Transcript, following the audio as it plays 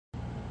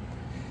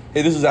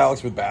Hey, this is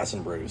Alex with Bass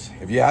and Brews.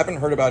 If you haven't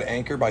heard about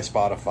Anchor by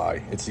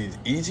Spotify, it's the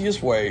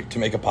easiest way to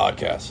make a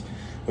podcast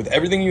with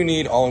everything you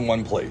need all in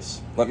one place.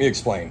 Let me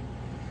explain.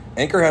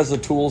 Anchor has the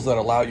tools that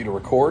allow you to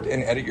record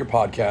and edit your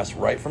podcast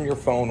right from your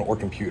phone or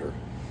computer.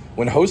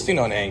 When hosting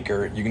on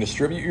Anchor, you can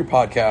distribute your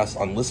podcast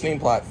on listening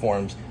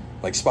platforms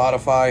like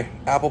Spotify,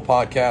 Apple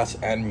Podcasts,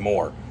 and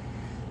more.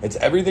 It's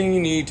everything you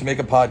need to make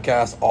a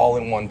podcast all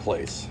in one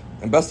place.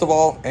 And best of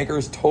all, Anchor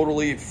is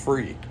totally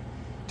free.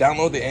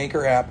 Download the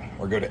Anchor app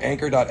or go to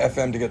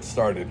anchor.fm to get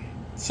started.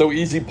 It's so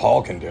easy,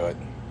 Paul can do it.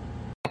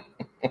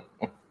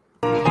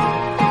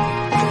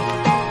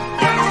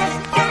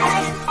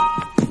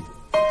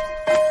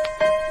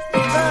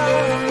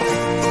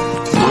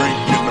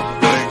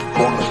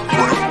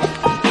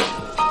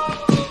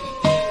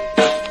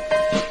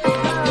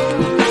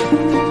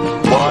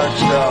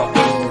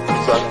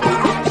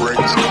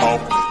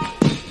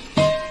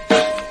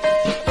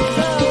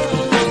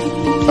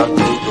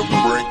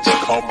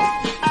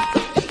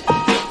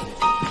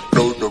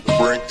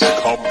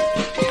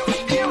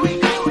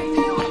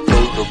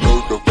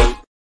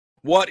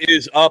 What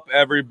is up,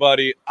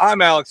 everybody?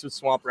 I'm Alex with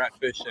Swamp Rat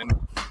Fishing.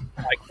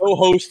 My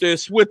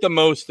co-hostess with the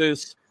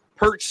mostest,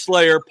 Perch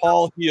Slayer,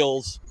 Paul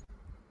Heels,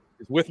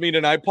 is with me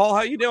tonight. Paul,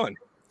 how you doing?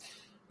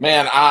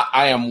 Man,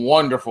 I am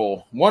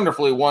wonderful,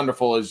 wonderfully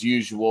wonderful as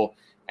usual.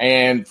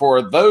 And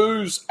for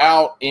those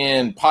out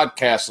in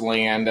podcast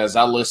land, as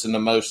I listen to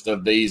most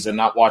of these and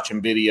not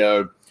watching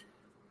video,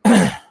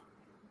 I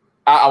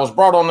was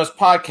brought on this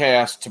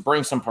podcast to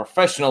bring some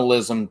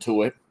professionalism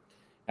to it,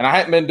 and I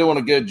hadn't been doing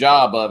a good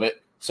job of it.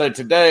 So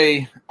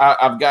today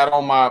I've got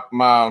on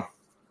my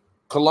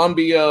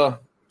Columbia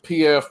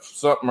PF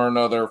something or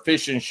another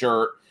fishing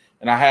shirt,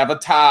 and I have a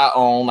tie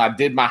on. I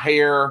did my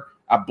hair.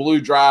 I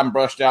blew dry and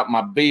brushed out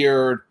my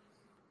beard.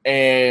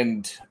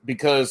 And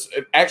because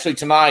actually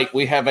tonight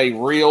we have a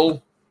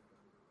real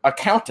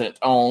accountant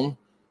on,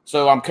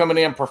 so I'm coming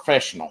in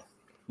professional.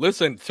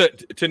 Listen,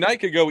 tonight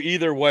could go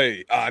either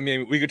way. I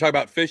mean, we could talk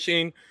about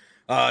fishing.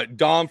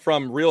 Dom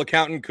from Real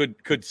Accountant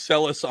could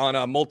sell us on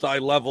a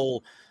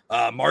multi-level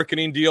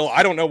marketing deal.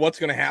 I don't know what's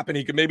going to happen.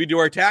 He could maybe do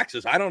our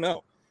taxes. I don't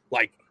know.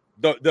 Like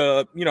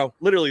the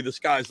literally the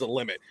sky's the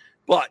limit.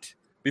 But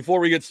before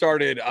we get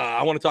started,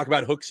 I want to talk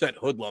about Hookset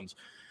Hoodlums.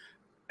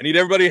 I need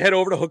everybody to head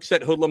over to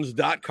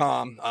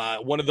hooksethoodlums.com.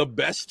 One of the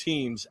best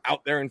teams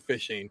out there in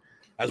fishing.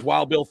 As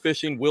Wild Bill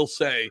Fishing will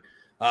say,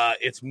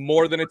 it's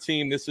more than a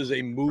team. This is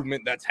a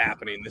movement that's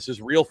happening. This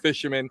is real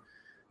fishermen.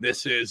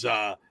 This is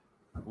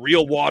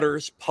real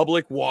waters,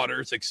 public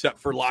waters, except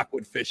for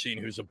Lockwood Fishing,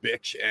 who's a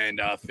bitch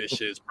and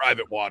fishes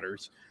private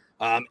waters.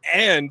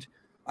 And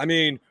I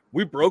mean,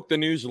 we broke the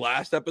news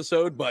last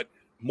episode, but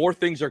more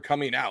things are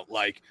coming out.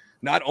 Like,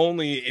 not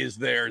only is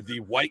there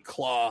the White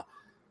Claw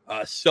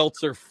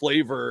seltzer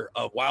flavor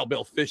of Wild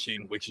Bill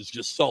Fishing, which is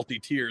just salty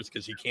tears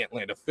because he can't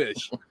land a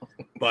fish,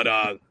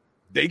 but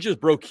they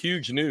just broke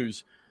huge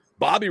news.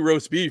 Bobby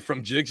Roast Beef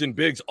from Jigs and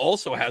Bigs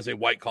also has a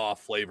White Claw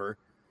flavor.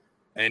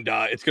 And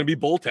it's going to be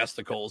bull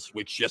testicles,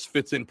 which just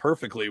fits in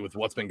perfectly with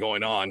what's been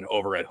going on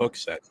over at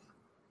Hookset.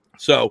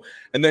 So,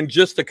 and then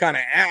just to kind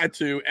of add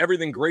to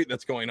everything great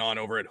that's going on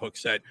over at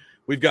Hookset,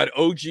 we've got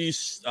OG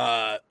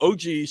Scuba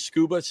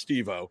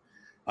Stevo.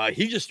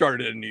 He just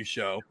started a new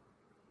show.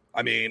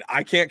 I mean,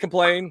 I can't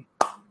complain,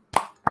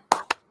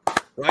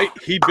 right?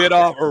 We bit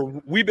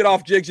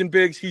off Jigs and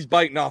Bigs. He's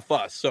biting off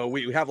us. So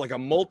we have like a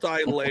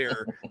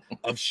multi-layer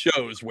of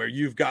shows where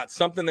you've got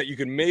something that you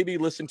can maybe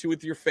listen to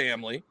with your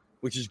family,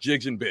 which is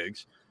Jigs and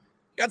Bigs.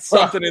 Got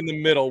something in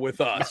the middle with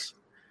us.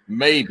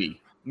 Maybe,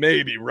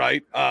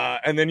 right?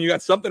 And then you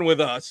got something with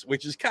us,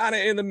 which is kind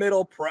of in the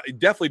middle.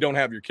 Definitely don't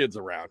have your kids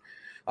around.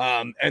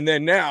 And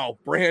then now,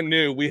 brand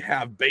new, we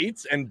have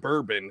Baits and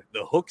Bourbon,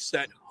 the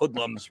Hookset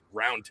Hoodlums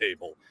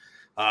Roundtable.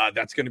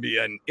 That's going to be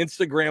an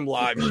Instagram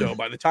live show.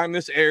 By the time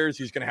this airs,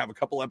 he's going to have a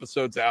couple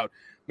episodes out.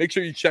 Make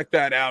sure you check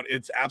that out.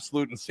 It's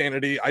absolute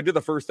insanity. I did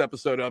the first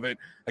episode of it.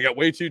 I got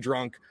way too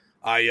drunk.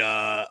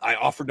 I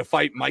offered to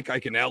fight Mike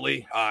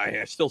Iaconelli.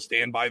 I still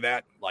stand by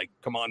that. Like,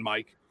 come on,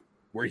 Mike.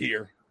 We're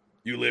here.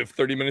 You live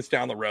 30 minutes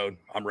down the road.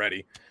 I'm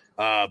ready.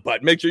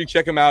 But make sure you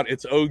check him out.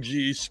 It's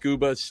OG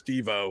Scuba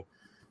Stevo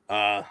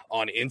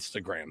on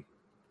Instagram.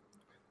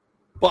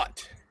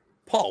 But,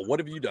 Paul, what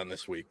have you done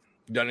this week?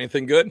 You done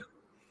anything good?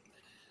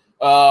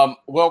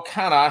 Well,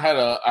 kind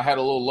of. I had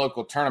a little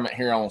local tournament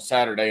here on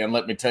Saturday, and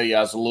let me tell you, I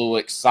was a little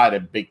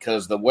excited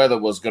because the weather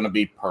was going to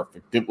be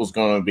perfect. It was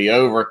going to be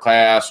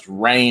overcast,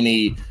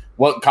 rainy,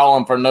 wasn't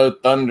calling for no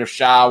thunder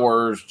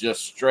showers,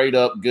 just straight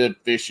up good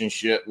fishing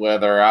shit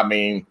weather. I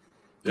mean,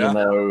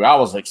 I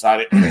was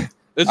excited.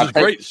 This is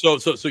great. So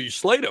you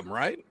slayed them,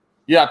 right?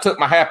 Yeah, I took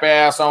my happy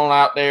ass on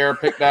out there,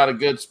 picked out a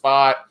good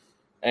spot,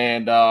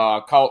 and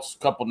caught a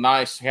couple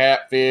nice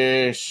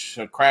catfish,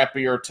 a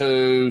crappie or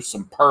two,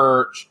 some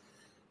perch.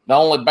 The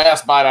only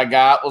bass bite I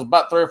got was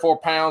about 3 or 4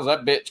 pounds.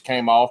 That bitch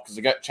came off because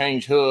I got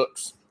changed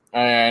hooks.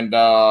 And,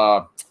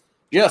 so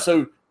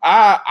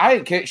I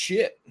didn't catch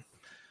shit.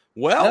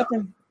 Well,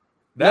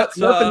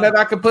 nothing that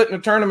I could put in a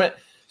tournament.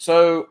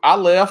 So I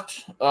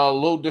left a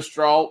little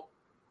distraught.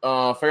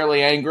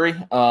 fairly angry.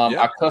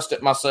 I cussed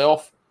at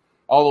myself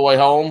all the way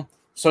home.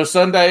 So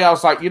Sunday, I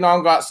was like, I'm going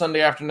to go out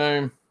Sunday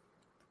afternoon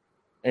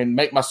and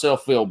make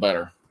myself feel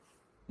better.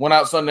 Went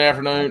out Sunday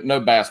afternoon, no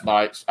bass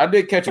bites. I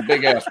did catch a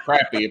big-ass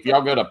crappie. If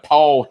y'all go to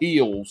Paul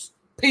Heels,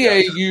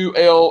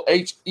 Paulheels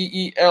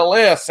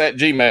at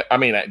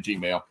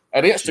Gmail,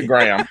 at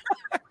Instagram.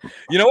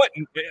 You know what?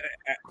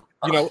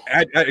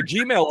 At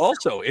Gmail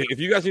also, if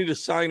you guys need to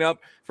sign up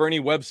for any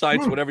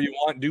websites, whatever you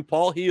want, do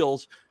Paul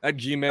Heels at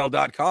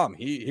gmail.com.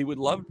 He would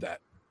love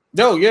that.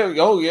 Oh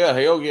yeah,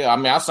 hell yeah. I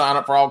mean, I sign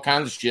up for all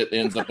kinds of shit that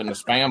ends up in the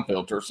spam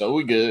filter, so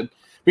we good.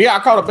 But yeah, I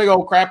caught a big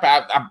old crap.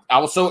 I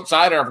was so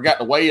excited I forgot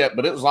to weigh it,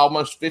 but it was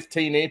almost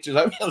 15 inches.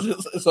 I mean,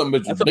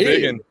 that's a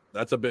big one.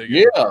 That's a big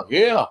one.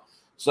 Yeah.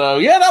 So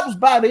yeah, that was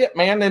about it,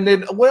 man. And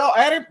then,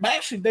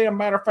 damn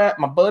matter of fact,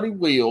 my buddy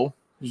Will,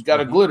 who's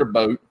got a glitter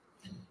boat.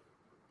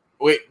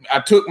 I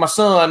took my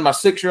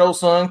 6-year-old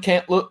son,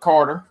 Can't Look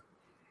Carter,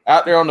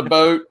 out there on the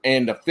boat,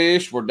 and the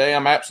fish were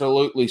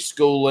absolutely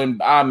schooling.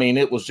 I mean,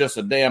 it was just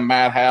a damn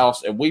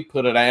madhouse, and we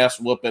put an ass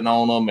whooping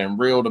on them and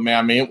reeled them.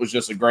 I mean, it was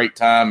just a great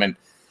time, and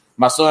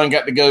my son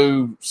got to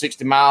go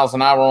 60 miles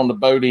an hour on the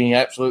boat, and he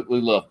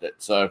absolutely loved it.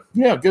 So,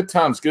 yeah, good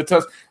times.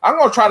 I'm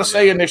going to try to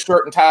stay in this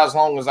shirt and tie as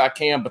long as I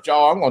can, but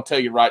y'all, I'm going to tell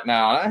you right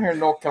now, out here in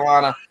North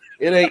Carolina,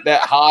 it ain't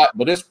that hot,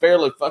 but it's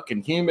fairly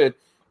fucking humid.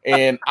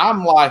 And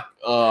I'm like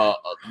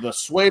the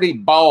sweaty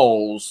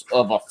balls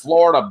of a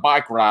Florida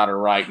bike rider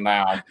right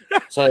now.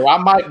 So I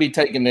might be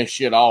taking this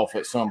shit off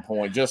at some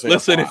point. Just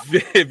listen,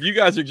 if you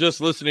guys are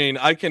just listening,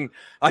 I can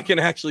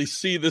actually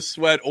see the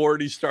sweat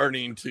already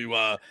starting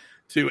to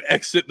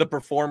exit the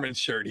performance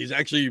shirt. He's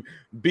actually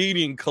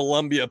beating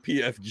Columbia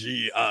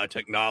PFG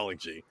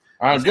technology.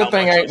 Good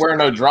thing I ain't wearing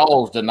no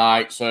drawers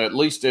tonight, so at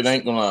least it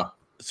ain't gonna.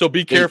 So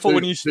be careful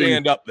when you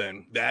stand up.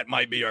 Then that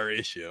might be our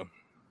issue.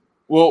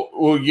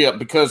 Well, yeah,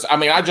 because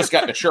I just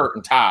got the shirt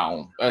and tie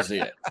on. That's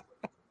it.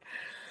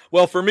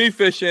 Well, for me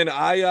fishing,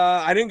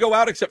 I didn't go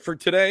out except for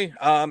today,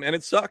 and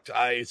it sucked.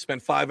 I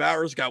spent 5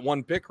 hours, got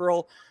one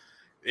pickerel.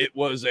 It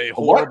was a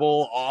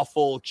horrible,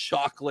 awful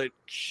chocolate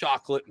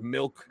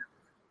milk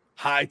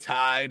high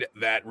tide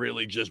that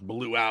really just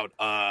blew out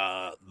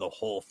the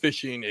whole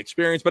fishing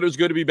experience. But it was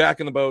good to be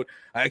back in the boat.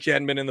 I actually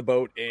hadn't been in the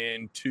boat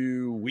in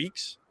 2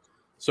 weeks,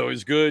 so it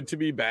was good to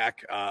be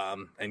back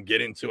and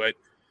get into it.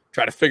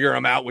 Try to figure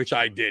them out, which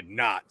I did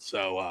not.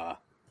 So,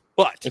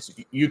 but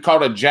you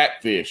caught a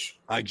jackfish.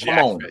 I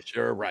jackfish.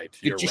 You're right.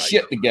 Get your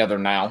shit together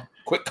now.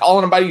 Quit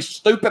calling them by these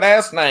stupid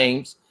ass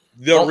names.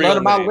 None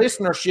of my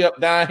listenership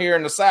down here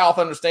in the South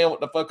understand what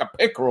the fuck a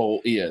pickerel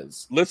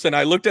is. Listen,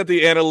 I looked at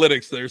the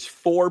analytics. There's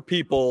 4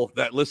 people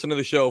that listen to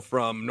the show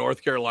from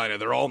North Carolina.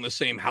 They're all in the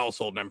same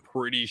household, and I'm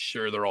pretty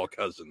sure they're all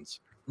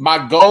cousins.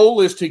 My goal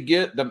is to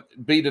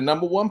be the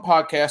number 1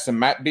 podcast in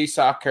McD,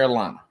 South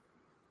Carolina.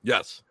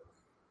 Yes.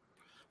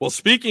 Well,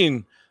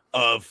 speaking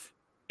of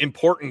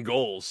important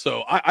goals,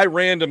 so I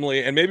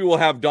randomly, and maybe we'll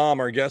have Dom,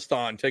 our guest,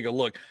 on, take a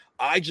look.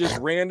 I just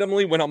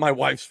randomly went on my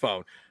wife's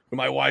phone.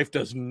 My wife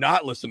does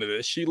not listen to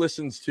this. She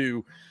listens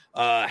to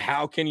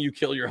How Can You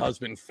Kill Your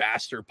Husband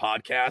Faster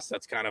podcast.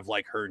 That's kind of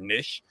like her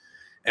niche.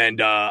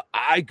 And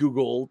I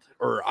Googled,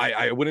 or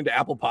I went into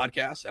Apple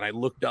Podcasts, and I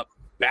looked up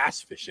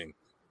bass fishing.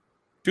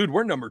 Dude,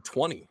 we're number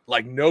 20.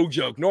 Like, no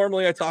joke.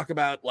 Normally I talk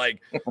about like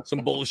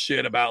some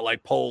bullshit about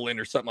like Poland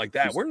or something like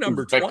that. We're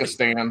number 20.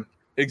 Uzbekistan.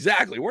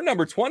 Exactly. We're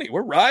number 20.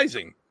 We're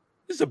rising.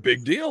 This is a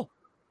big deal.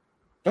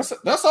 That's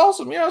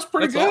awesome. Yeah, it's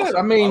pretty good. Awesome.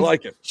 I mean, I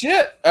like it.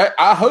 Shit.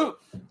 I hope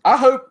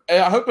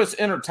it's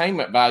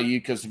entertainment value,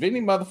 because if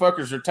any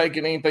motherfuckers are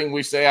taking anything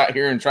we say out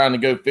here and trying to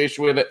go fish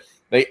with it,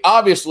 they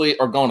obviously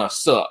are gonna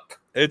suck.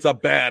 It's a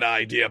bad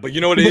idea. But you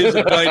know what it is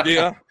a good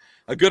idea?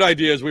 A good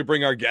idea is we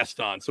bring our guest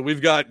on. So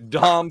we've got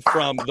Dom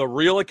from The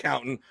Real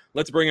Accountant.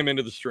 Let's bring him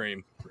into the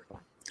stream.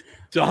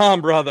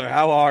 Dom, brother,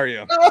 how are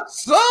you?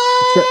 What's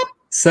up?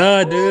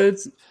 So,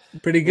 dudes?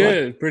 Pretty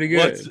good. Pretty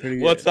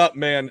good. What's up,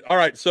 man? All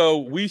right. So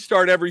we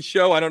start every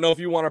show. I don't know if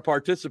you want to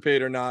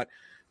participate or not,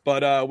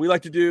 but we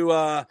like to do,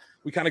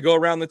 we kind of go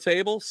around the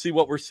table, see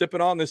what we're sipping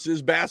on. This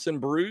is Bass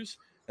and Brews.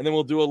 And then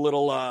we'll do a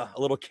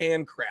little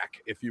can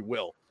crack, if you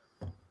will.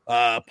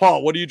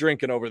 Paul, what are you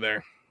drinking over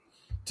there?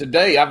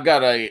 Today, I've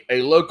got a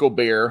local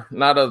beer,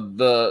 not of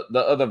the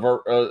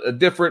other, a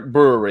different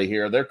brewery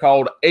here. They're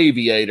called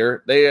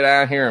Aviator. They're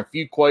down here in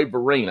Fuquay,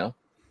 Varina.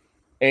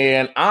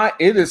 And I'm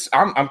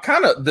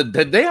kind of,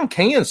 the damn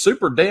can's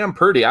super damn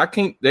pretty.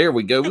 There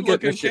we go. We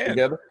get this shit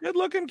together. Good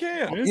looking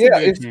can. Yeah,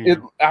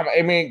 it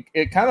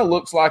kind of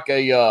looks like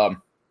anyway,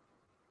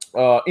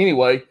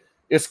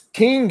 it's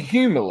King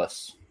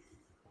Humulus,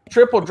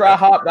 triple dry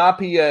hopped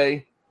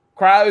IPA,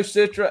 Cryo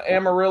Citra,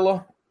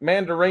 Amarilla,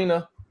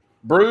 Mandarina,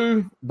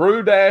 Brew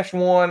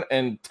 -1,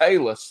 and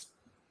Talus.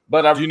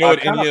 But do you know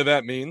what any of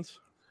that means?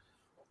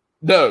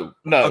 No.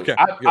 Okay,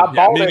 I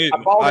bought it. I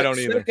bought don't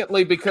it either.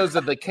 Secondly, because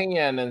of the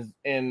can,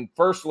 and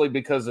firstly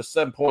because of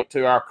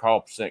 7.2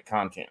 alcohol percent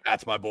content.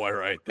 That's my boy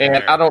right there.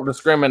 And I don't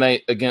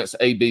discriminate against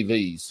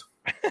ABVs.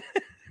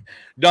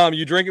 Dom,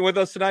 you drinking with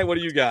us tonight? What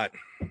do you got?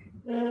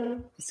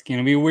 It's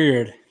gonna be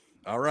weird.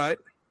 All right.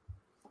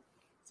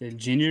 It's a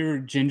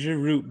ginger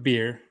root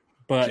beer.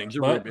 But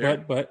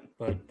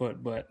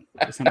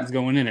something's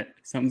going in it.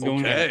 Something's going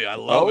in it. Okay, I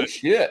love it. Oh,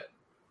 shit.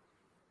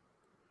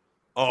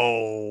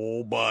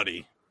 Oh,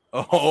 buddy.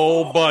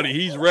 Oh, buddy.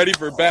 He's ready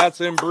for Bats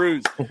and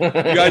Brews. You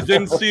guys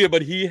didn't see it,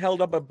 but he held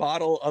up a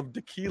bottle of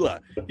tequila.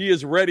 He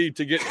is ready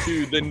to get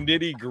to the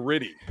nitty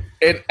gritty.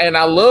 And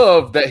I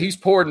love that he's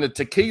pouring the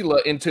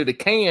tequila into the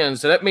can.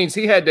 So that means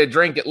he had to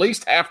drink at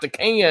least half the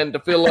can to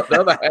fill up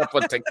the other half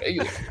of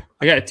tequila.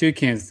 I got 2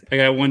 cans. I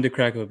got 1 to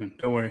crack open.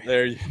 Don't worry.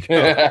 There you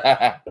go.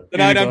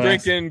 Tonight I'm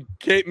drinking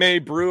Cape May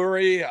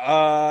Brewery.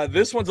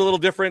 This one's a little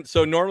different.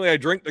 So normally I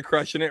drink the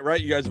Crushing It, right?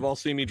 You guys have all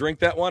seen me drink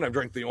that one. I've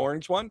drank the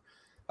orange one.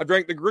 I've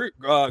drank the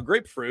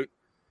grapefruit.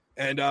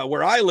 And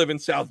where I live in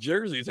South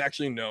Jersey, it's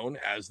actually known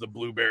as the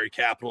blueberry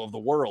capital of the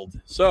world.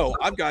 So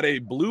I've got a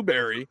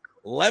blueberry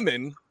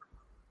lemon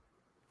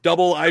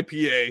double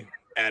IPA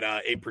at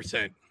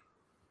 8%.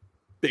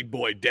 Big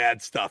boy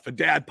dad stuff, a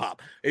dad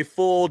pop, a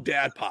full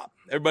dad pop.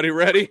 Everybody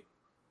ready?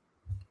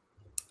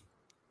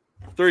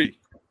 3,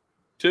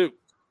 2,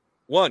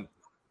 1.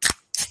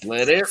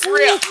 Let it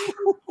rip.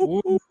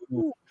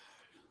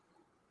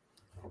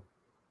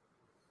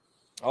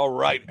 All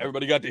right,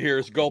 everybody got to hear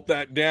us gulp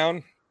that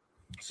down.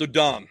 So,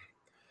 Dom,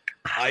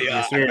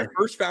 I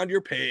first found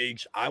your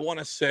page, I want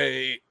to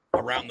say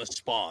around the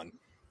spawn.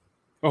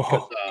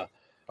 Oh,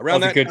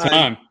 around that good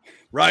time.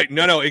 Right.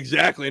 No,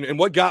 exactly. And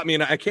what got me,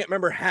 and I can't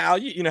remember how,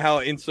 you know how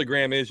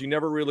Instagram is. You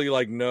never really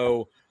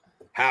know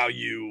how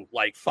you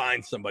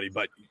find somebody,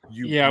 but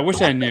you. Yeah, I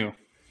wish I knew.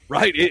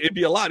 Right. It'd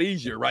be a lot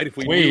easier, right? If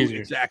we Way knew easier.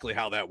 Exactly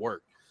how that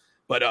worked.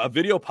 But a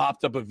video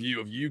popped up of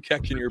you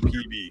catching your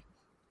PB.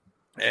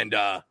 And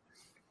there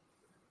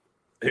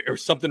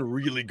was something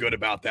really good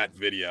about that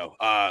video.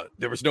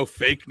 There was no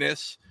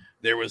fakeness.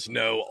 There was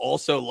no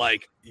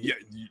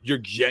your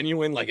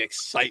genuine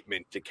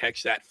excitement to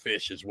catch that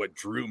fish is what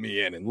drew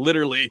me in. And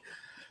literally,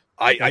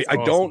 I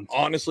don't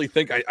honestly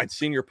think I'd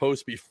seen your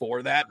post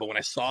before that. But when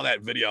I saw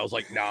that video, I was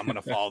like, no, I'm going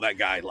to follow that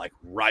guy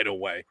right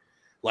away.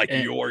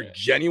 Your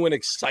genuine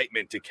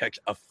excitement to catch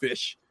a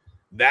fish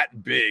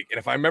that big. And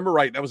if I remember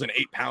right, that was an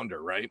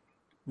 8-pounder, right?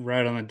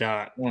 Right on the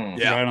dot.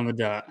 Yeah. Right on the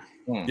dot.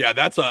 Yeah,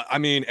 that's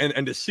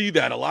and to see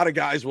that, a lot of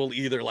guys will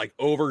either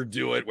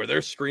overdo it where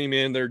they're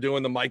screaming, they're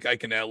doing the Mike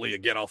Iaconelli.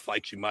 Again, I'll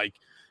fight you, Mike.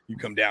 You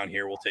come down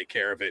here, we'll take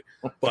care of it.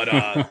 But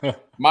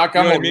Mike,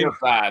 I'm on your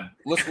side.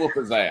 Let's whoop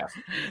his ass.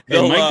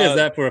 Hey, Mike does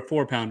that for a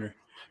 4-pounder.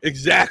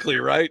 Exactly,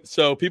 right?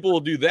 So people will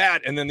do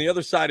that, and then the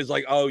other side is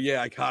like, oh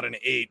yeah, I caught an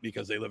 8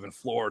 because they live in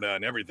Florida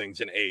and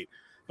everything's an 8.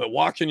 But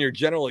watching your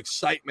general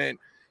excitement,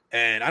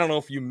 and I don't know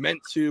if you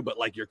meant to,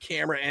 but your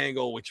camera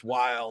angle, which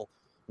while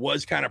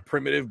was kind of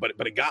primitive, but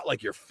it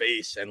got your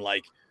face, and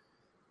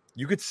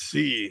you could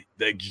see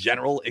the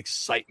general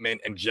excitement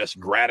and just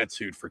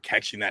gratitude for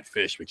catching that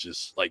fish, which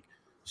is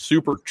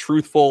super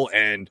truthful.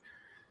 And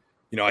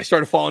I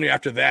started following you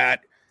after that,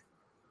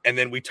 and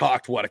then we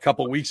talked a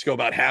couple of weeks ago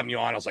about having you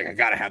on. I was like, I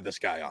gotta have this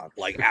guy on.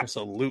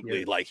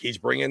 Absolutely. Yeah. He's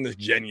bringing this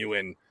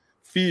genuine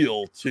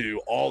feel to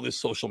all this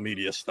social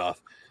media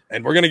stuff,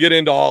 and we're gonna get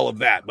into all of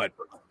that, but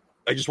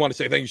I just want to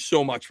say thank you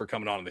so much for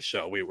coming on the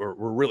show. We're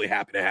really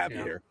happy to have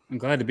you here. I'm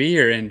glad to be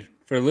here. And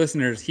for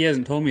listeners, he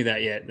hasn't told me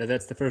that yet.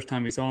 That's the first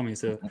time he saw me.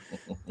 So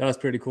that was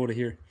pretty cool to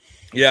hear.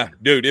 Yeah,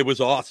 dude, it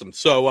was awesome.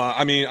 So,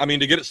 I mean,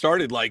 to get it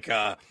started,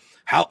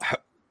 how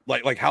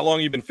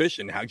long you been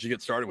fishing? How'd you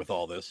get started with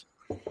all this?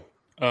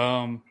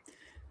 That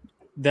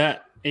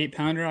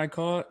 8-pounder I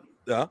caught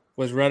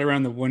was right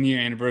around the 1-year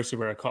anniversary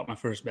where I caught my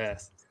first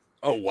bass.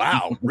 Oh,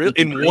 wow. Really?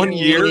 In 1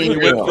 year? You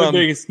went from...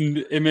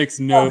 It makes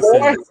no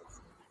sense.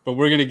 But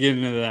we're going to get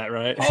into that,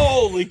 right?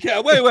 Holy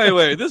cow.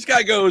 Wait. This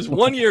guy goes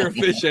 1 year of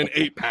fishing,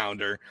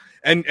 8-pounder.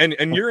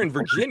 And you're in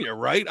Virginia,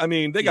 right? I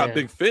mean, they got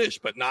big fish,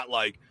 but not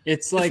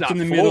it's in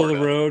the middle of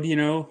the road,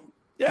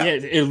 Yeah,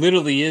 it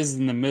literally is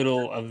in the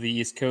middle of the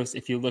East Coast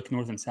if you look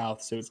north and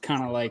south. So it's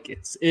kind of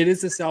it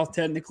is the South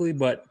technically,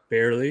 but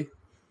barely.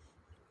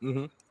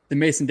 Mm-hmm. The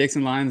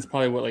Mason-Dixon line is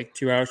probably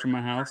 2 hours from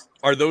my house.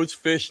 Are those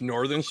fish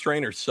northern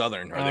strain or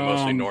southern? Are they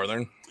mostly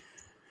northern?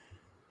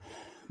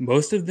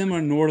 Most of them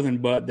are northern,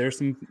 but there's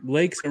some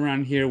lakes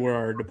around here where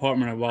our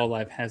Department of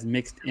Wildlife has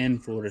mixed in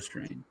Florida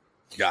strain.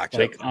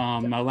 Gotcha.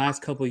 My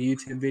last couple of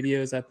YouTube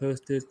videos I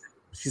posted,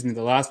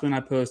 the last one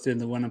I posted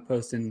and the one I'm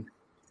posting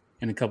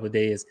in a couple of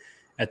days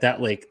at that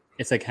lake,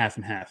 it's half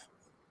and half.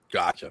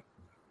 Gotcha.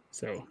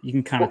 So you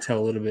can kind of tell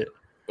a little bit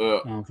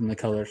from the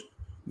colors.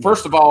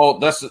 First of all,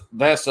 that's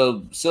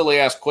a silly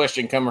ass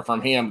question coming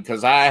from him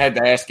because I had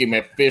to ask him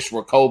if fish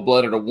were cold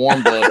blooded or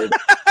warm blooded.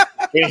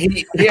 And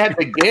he had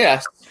to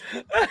guess.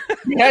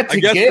 He had to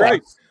guess.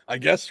 Right. I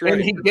guessed right.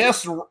 And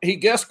he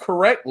guessed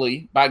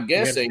correctly by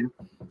guessing.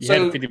 You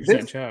had a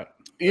 50% shot.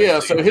 Yeah,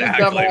 so his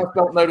dumbass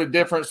don't know the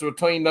difference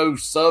between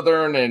those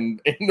southern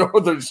and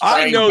northern strain.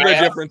 I know the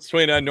difference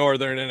between a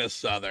northern and a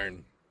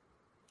southern.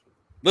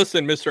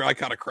 Listen, mister, I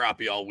caught a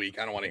crappie all week.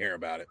 I don't want to hear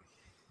about it.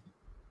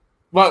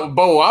 Well,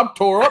 Bo, I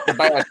tore up the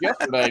bass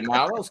yesterday.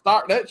 Now, don't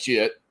start that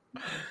shit.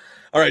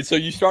 All right, so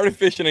you started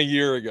fishing a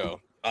year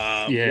ago.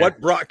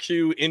 What brought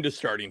you into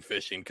starting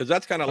fishing? Because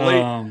that's kind of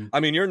late. I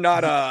mean, you're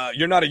not a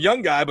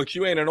young guy, but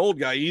you ain't an old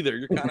guy either.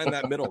 You're kind of in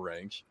that middle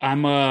range.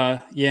 I'm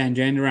in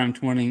January I'm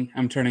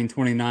turning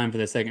 29 for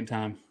the second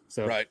time.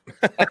 So right.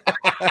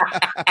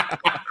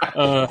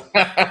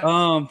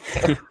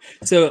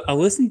 So I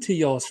listened to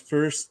your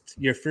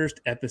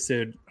first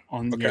episode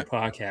on your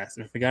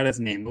podcast. I forgot his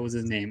name. What was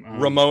his name?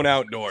 Ramon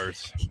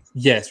Outdoors.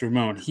 Yes,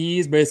 Ramon.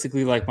 He's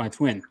basically like my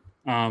twin.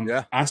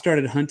 I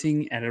started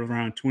hunting at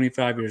around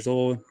 25 years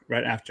old,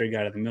 right after I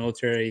got out of the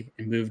military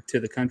and moved to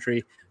the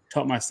country.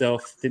 Taught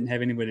myself, didn't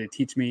have anybody to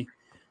teach me.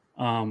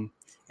 And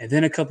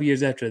then a couple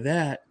years after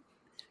that,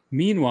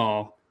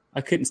 meanwhile,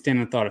 I couldn't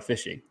stand the thought of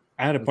fishing.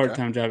 I had a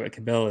part-time job at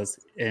Cabela's,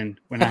 and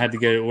when I had to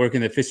go to work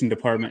in the fishing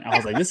department, I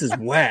was like, this is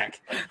whack.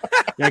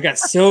 And I got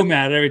so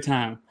mad every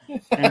time.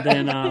 And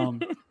then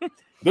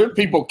there are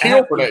people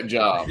killed for that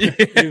job.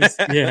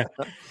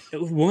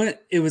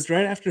 It was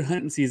right after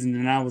hunting season,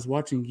 and I was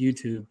watching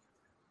YouTube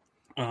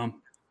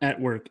at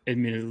work,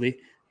 admittedly.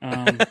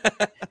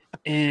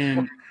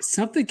 And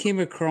something came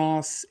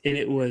across, and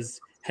it was,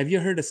 have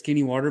you heard of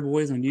Skinny Water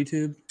Boys on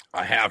YouTube?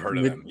 I have heard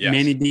of them. Yes.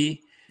 Manny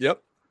D.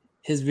 Yep.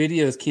 His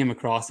videos came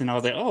across, and I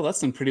was like, oh, that's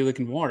some pretty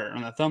looking water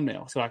on that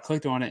thumbnail. So I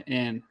clicked on it,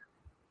 and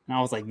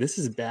I was like, this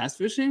is bass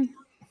fishing?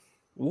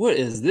 What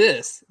is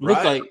this?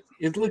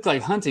 It looked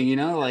like hunting,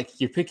 like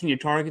you're picking your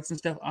targets and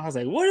stuff. I was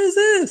like, what is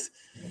this?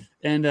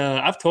 And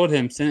I've told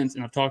him since,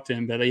 and I've talked to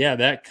him, but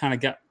that kind of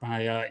got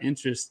my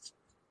interest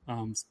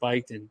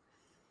spiked. And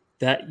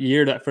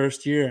that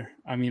first year,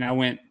 I mean, I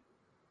went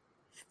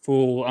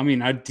full. I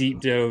mean, I deep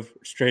dove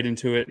straight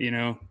into it,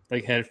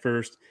 like head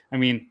first. I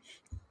mean,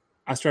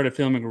 I started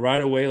filming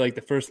right away, like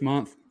the first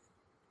month.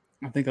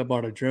 I think I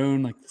bought a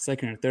drone like the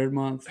second or third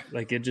month.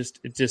 Like there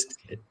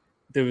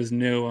was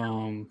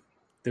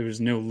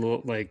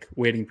no like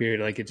waiting period.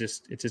 Like it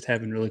just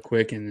happened really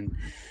quick. And then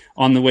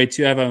on the way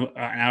to, I have an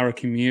hour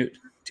commute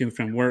to and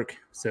from work.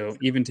 So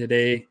even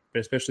today, but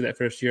especially that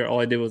first year, all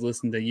I did was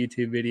listen to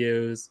YouTube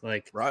videos,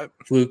 like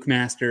Fluke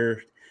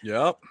Master,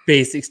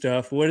 basic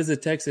stuff. What is a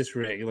Texas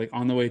rig? Like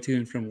on the way to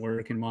and from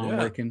work, and while I'm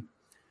working,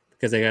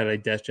 because I got a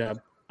desk job,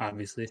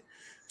 obviously.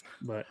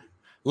 But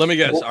let me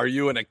guess, are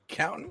you an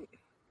accountant?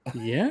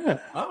 Yeah.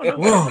 Oh,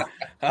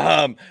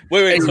 no.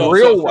 Wait.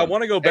 So I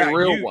want to go back.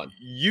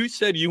 You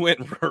said you went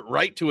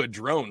right to a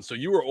drone, so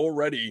you were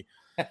already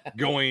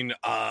going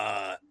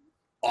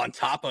on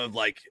top of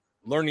like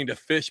learning to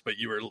fish, but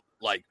you were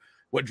like,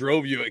 what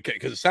drove you?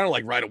 Because it sounded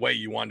like right away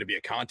you wanted to be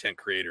a content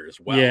creator as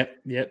well.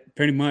 Yeah,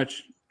 pretty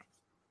much.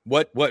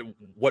 What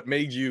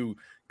made you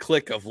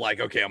click of like,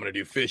 okay, I'm going to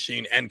do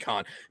fishing and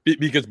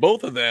because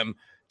both of them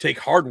take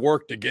hard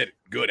work to get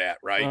good at,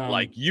 right?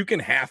 Like you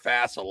can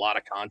half-ass a lot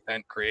of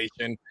content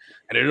creation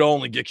and it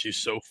only gets you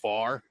so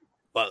far.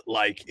 But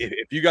like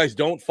if you guys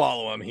don't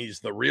follow him, he's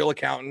the Real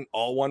Accountant,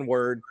 all one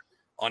word,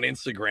 on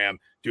Instagram.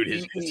 Dude,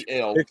 his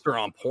pics are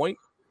on point.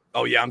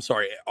 Oh yeah, I'm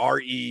sorry,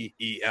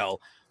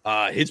 REEL.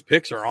 His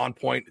pics are on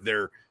point.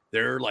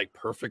 They're like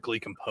perfectly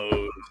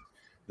composed.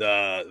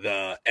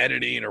 The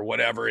editing or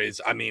whatever is,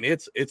 I mean,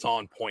 it's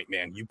on point,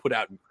 man. You put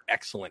out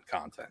excellent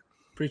content.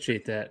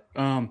 Appreciate that.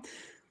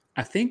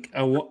 I think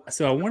I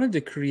wanted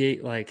to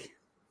create like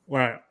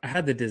where I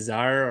had the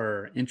desire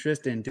or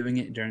interest in doing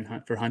it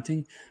for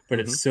hunting, but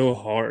it's so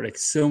hard, like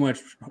so much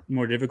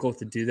more difficult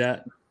to do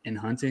that in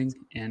hunting.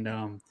 And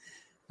then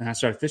I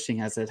started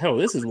fishing. I said, "Oh,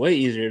 this is way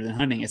easier than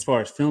hunting as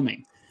far as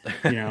filming."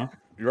 Right.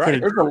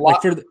 There's a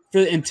lot.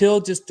 Until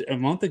just a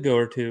month ago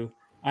or two,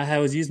 I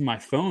was using my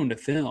phone to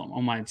film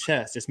on my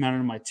chest, just mounted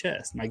on my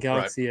chest, my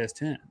Galaxy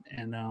S10,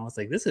 and I was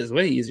like, "This is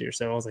way easier."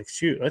 So I was like,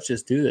 "Shoot, let's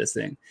just do this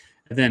thing."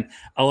 And then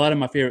a lot of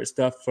my favorite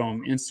stuff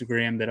from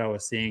Instagram that I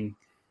was seeing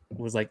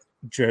was like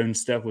drone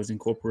stuff was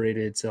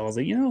incorporated. So I was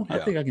like, I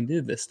think I can do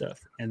this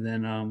stuff. And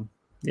then,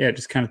 it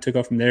just kind of took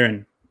off from there.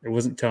 And it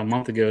wasn't until a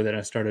month ago that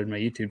I started my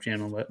YouTube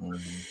channel. But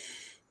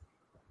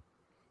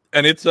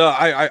and it's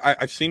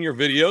I've seen your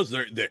videos.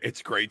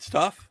 It's great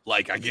stuff.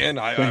 Like again,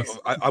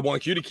 I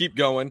want you to keep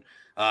going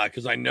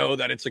because I know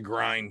that it's a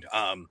grind.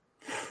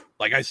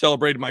 Like I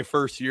celebrated my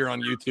first year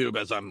on YouTube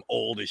as I'm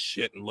old as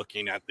shit and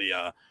looking at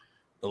the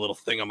little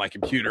thing on my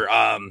computer.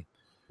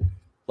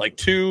 Like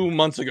 2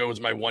 months ago was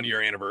my 1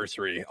 year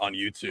anniversary on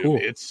YouTube. Cool.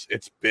 It's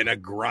been a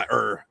grind.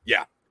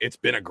 It's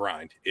been a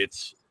grind.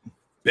 It's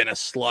been a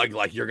slug.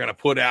 Like you're gonna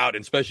put out,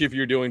 and especially if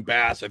you're doing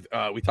bass.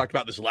 We talked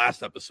about this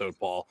last episode,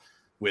 Paul,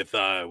 with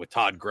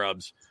Todd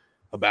Grubbs,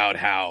 about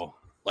how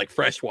like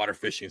freshwater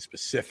fishing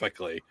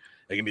specifically,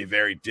 it can be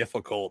very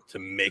difficult to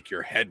make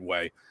your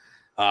headway.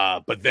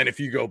 But then if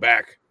you go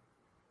back,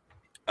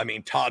 I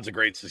mean, Todd's a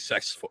great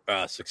success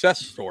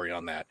story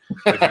on that.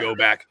 If you go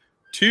back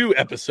 2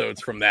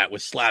 episodes from that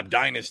with Slab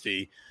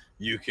Dynasty,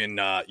 you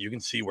can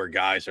see where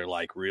guys are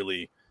like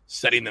really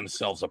setting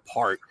themselves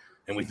apart.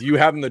 And with you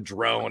having the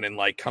drone and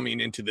like coming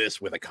into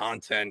this with a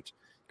content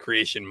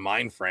creation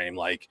mind frame,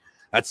 like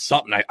that's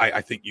something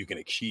I think you can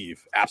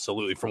achieve.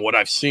 Absolutely. From what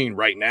I've seen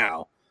right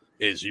now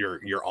is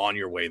you're on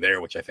your way there,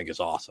 which I think is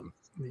awesome.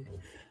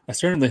 I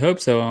certainly hope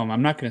so.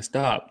 I'm not going to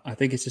stop. I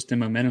think it's just a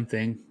momentum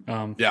thing.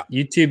 Yeah.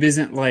 YouTube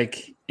isn't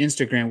like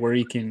Instagram where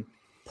you can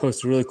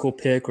post a really cool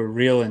pic or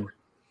reel and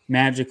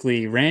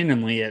magically,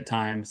 randomly at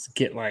times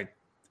get like,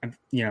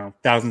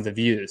 thousands of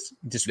views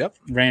just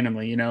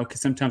randomly,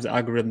 because sometimes the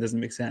algorithm doesn't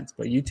make sense.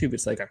 But YouTube,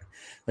 it's like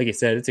I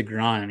said, it's a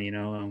grind,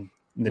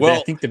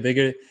 I think the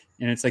bigger,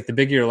 and it's like the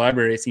bigger your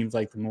library, it seems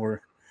like the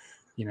more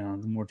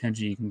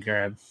attention you can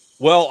grab.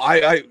 Well,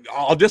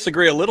 I'll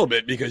disagree a little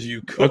bit because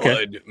you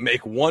could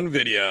make one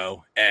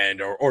video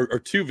or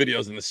two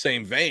videos in the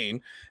same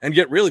vein and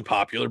get really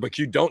popular, but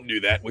you don't do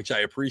that, which I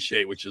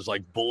appreciate, which is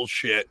like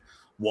bullshit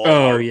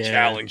Walmart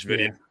challenge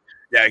video.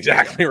 Yeah,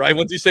 exactly. Right.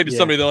 Once you say to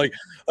somebody, they're like,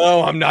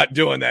 "Oh, I'm not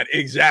doing that."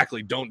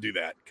 Exactly. Don't do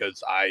that.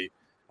 Because I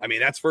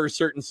mean, that's for a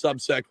certain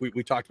subsect.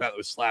 We talked about it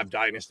with Slab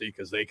Dynasty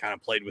because they kind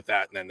of played with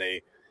that. And then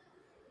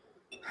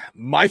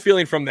my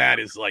feeling from that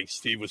is like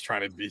Steve was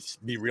trying to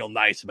be real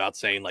nice about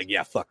saying like,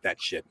 yeah, fuck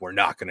that shit. We're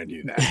not going to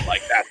do that.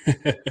 Like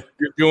that.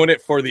 You're doing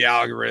it for the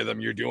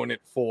algorithm. You're doing it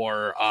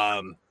for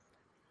a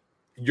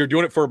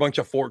bunch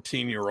of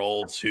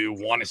 14-year-olds who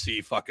want to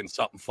see fucking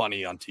something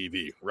funny on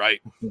TV,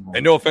 right?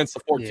 And no offense to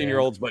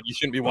 14-year-olds, but you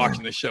shouldn't be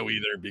watching the show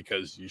either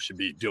because you should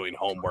be doing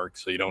homework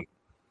so you don't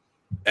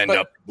end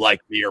up like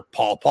me or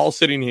Paul. Paul's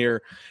sitting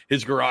here.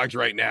 His garage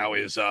right now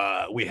is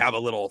we have a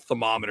little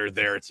thermometer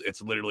there.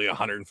 It's literally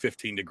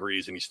 115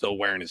 degrees and he's still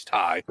wearing his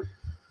tie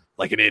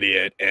like an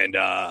idiot. And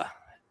I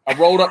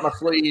rolled up my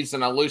sleeves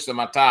and I loosened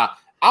my tie.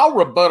 I'll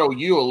rebuttal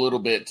you a little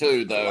bit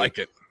too, though. I like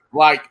it.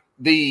 Like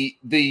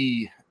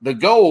the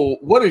goal,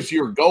 what is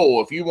your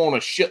goal? If you want a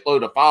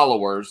shitload of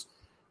followers,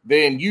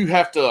 then you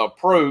have to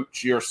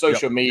approach your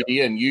social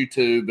media and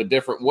YouTube a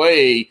different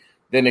way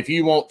than if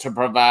you want to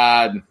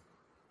provide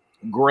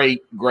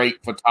great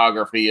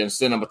photography and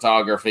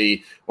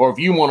cinematography, or if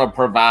you want to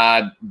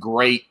provide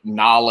great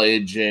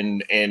knowledge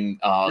and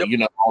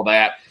all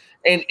that.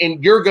 And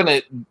you're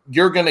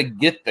gonna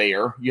get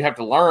there. You have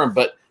to learn,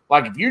 but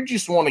like if you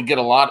just want to get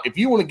if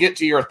you want to get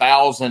to your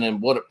 1,000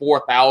 and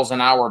 4,000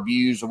 hour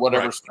views or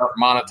whatever, start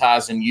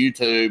monetizing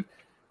YouTube,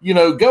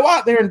 go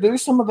out there and do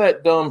some of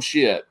that dumb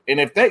shit. And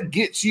if that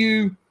gets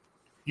you,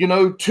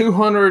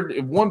 200,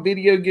 if one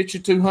video gets you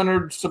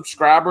 200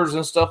 subscribers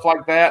and stuff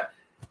like that,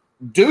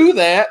 do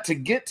that to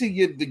get to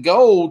the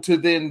goal to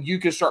then you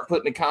can start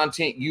putting the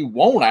content you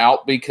want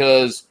out,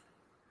 because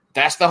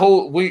that's the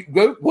whole, what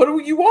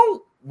do you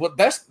want? Well,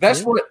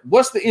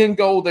 what's the end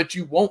goal that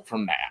you want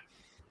from that?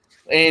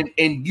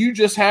 And you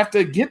just have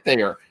to get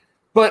there.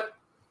 But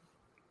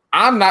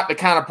I'm not the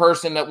kind of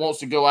person that wants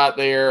to go out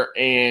there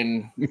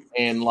and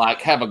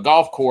like have a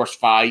golf course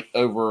fight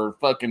over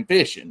fucking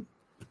fishing.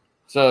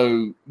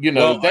 So,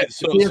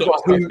 depends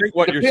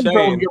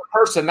on your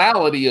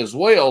personality as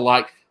well.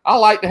 Like, I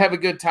like to have a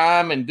good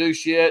time and do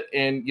shit.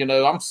 And,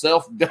 I'm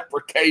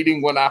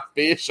self-deprecating when I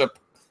fish,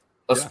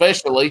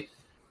 especially. Yeah.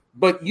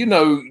 But,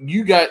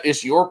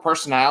 it's your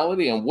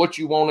personality and what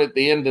you want at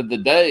the end of the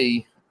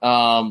day.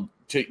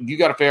 You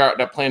got to figure out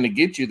that plan to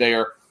get you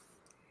there.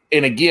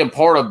 And again,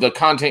 part of the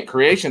content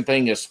creation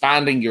thing is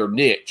finding your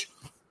niche.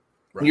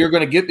 Right. You're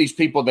going to get these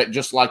people that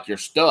just like your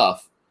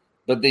stuff,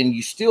 but then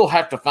you still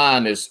have to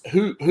find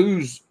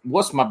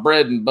what's my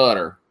bread and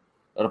butter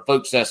of the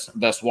folks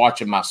that's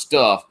watching my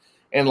stuff.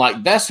 And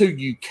like, that's who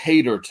you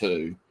cater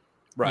to.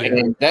 Right.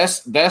 And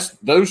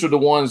those are the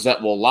ones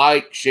that will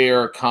like,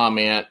 share,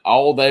 comment,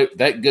 all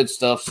that good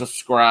stuff,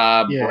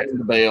 subscribe, ring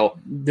the bell.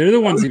 They're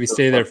the ones that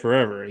stay there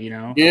forever,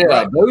 Yeah.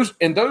 Right.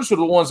 Those are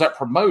the ones that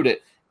promote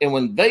it. And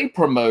when they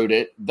promote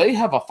it, they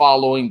have a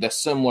following that's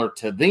similar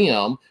to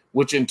them,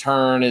 which in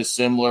turn is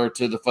similar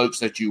to the folks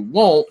that you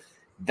want.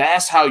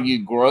 That's how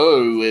you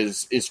grow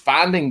is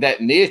finding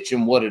that niche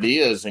and what it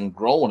is and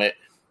growing it.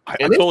 I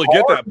totally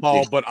get that,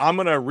 Paul, but I'm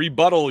going to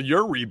rebuttal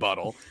your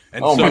rebuttal.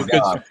 And so my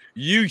God.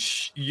 you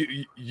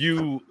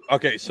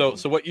okay, so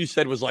what you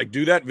said was like,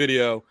 do that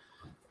video,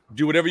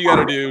 do whatever you got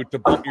to do to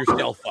bump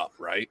yourself up,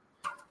 right?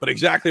 But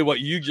exactly what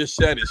you just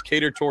said is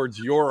cater towards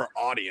your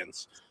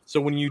audience. So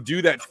when you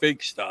do that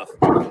fake stuff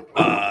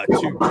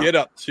to get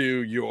up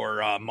to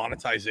your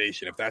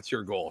monetization, if that's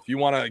your goal, if you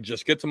want to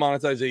just get to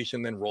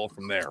monetization, then roll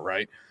from there,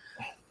 right?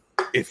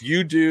 If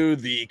you do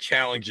the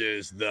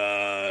challenges,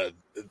 the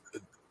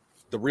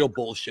real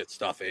bullshit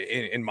stuff,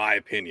 in my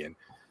opinion,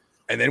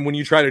 and then when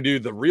you try to do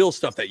the real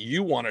stuff that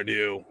you want to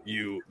do,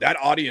 that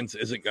audience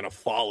isn't going to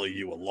follow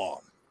you along.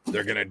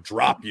 They're going to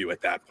drop you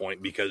at that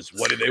point, because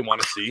what do they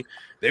want to see?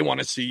 They want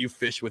to see you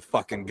fish with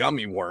fucking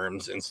gummy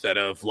worms instead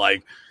of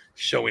like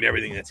showing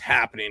everything that's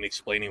happening,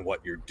 explaining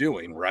what you're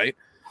doing, right?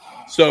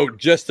 So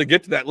just to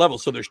get to that level,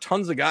 so there's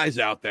tons of guys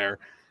out there,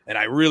 and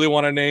I really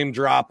want to name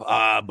drop,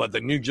 but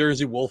the New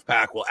Jersey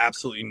Wolfpack will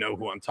absolutely know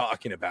who I'm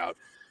talking about.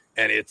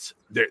 And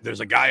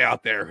there's a guy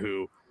out there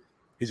who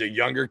he's a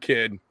younger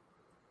kid,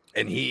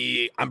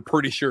 and I'm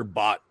pretty sure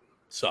bought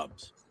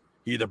subs.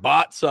 He either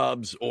bought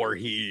subs or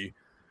he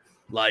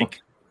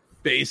like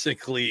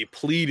basically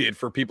pleaded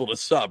for people to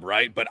sub,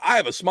 right? But I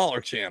have a smaller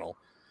channel.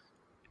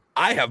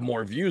 I have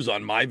more views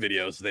on my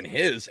videos than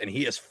his, and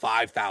he has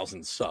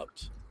 5,000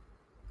 subs.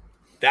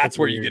 That's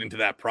where you get into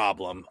that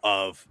problem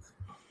of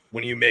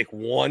when you make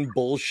one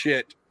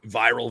bullshit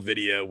viral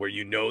video where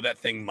you know that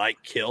thing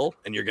might kill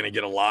and you're going to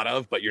get a lot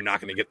of, but you're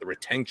not going to get the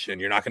retention.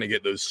 You're not going to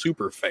get those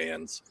super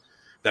fans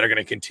that are going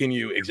to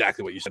continue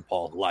exactly what you said,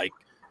 Paul, like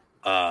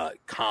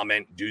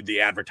comment, do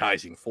the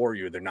advertising for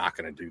you. They're not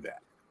going to do that.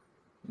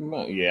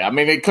 Yeah, I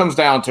mean, it comes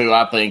down to,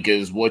 I think,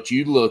 is what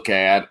you look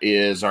at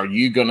is, are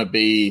you going to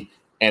be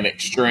an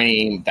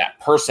extreme, that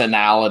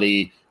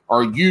personality?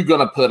 Are you going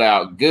to put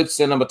out good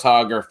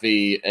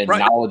cinematography and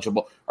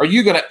knowledgeable? Are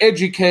you going to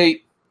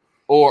educate,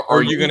 or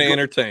are you going to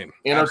entertain?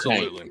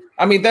 Absolutely.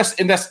 I mean, that's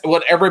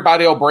what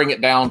everybody will bring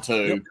it down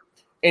to. Yep.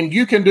 And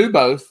you can do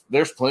both.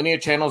 There's plenty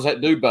of channels that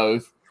do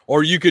both.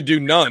 Or you could do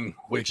none,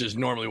 which is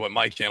normally what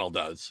my channel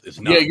does.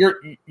 Is none. Yeah,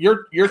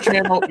 your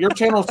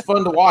channel's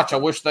fun to watch. I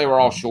wish they were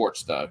all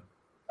shorts though.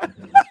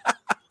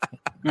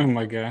 Oh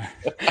my god.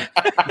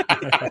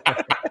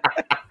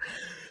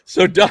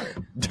 So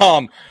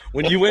Dom,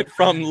 when you went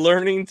from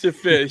learning to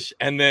fish,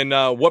 and then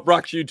what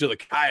brought you to the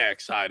kayak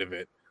side of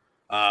it?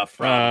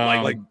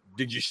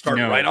 Did you start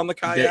right on the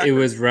kayak? It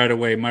was right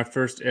away. My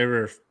first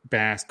ever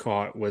bass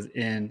caught was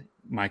in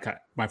my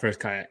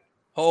first kayak.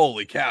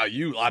 Holy cow!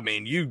 You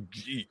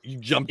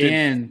jumped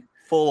in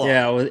full on.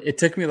 Yeah, it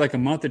took me like a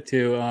month or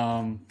two.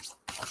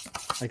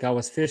 Like I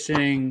was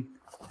fishing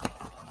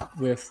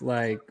with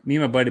me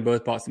and my buddy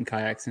both bought some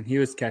kayaks, and he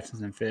was catching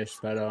some fish,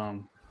 but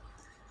and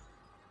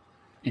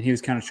he was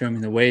kind of showing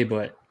me the way.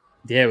 But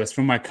yeah, it was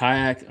from my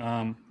kayak.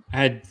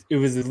 It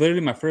was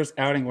literally my first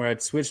outing where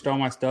I'd switched all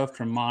my stuff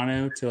from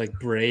mono to like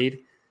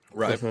braid,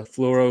 with a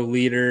fluoro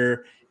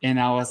leader, and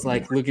I was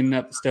like looking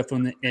up stuff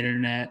on the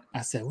internet.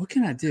 I said, "What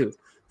can I do?"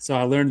 So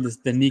I learned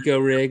the Nico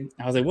rig.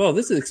 I was like, well,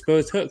 this is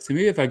exposed hook. So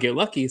maybe if I get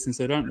lucky, since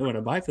I don't know what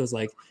a bite feels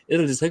like,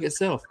 it'll just hook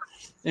itself.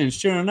 And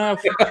sure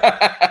enough,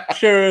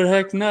 that's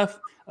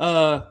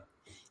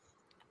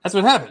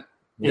what happened.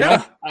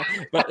 Yeah.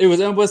 But it was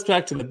almost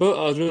back to the boat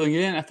I was reeling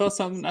in. I felt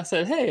something. I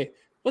said, hey,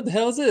 what the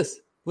hell is this?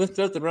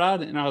 Lifted up the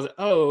rod, and I was like,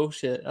 oh,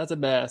 shit, that's a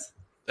bass.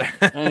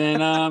 And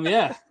then,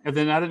 And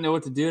then I didn't know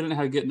what to do. I didn't know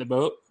how to get in the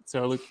boat.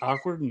 So I looked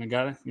awkward, and I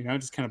got it,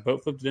 just kind of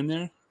boat flipped it in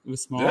there. It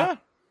was small. Yeah.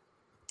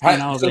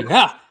 And I was like,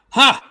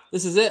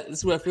 this is it. This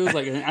is what it feels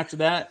like. And after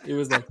that, it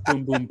was like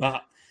boom, boom,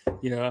 bop.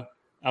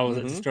 I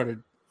was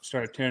started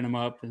tearing them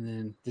up, and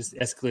then just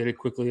escalated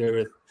quickly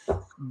over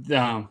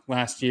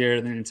last year,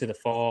 and then into the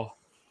fall,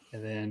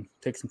 and then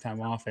took some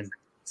time off. And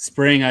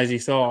spring, as you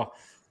saw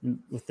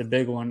with the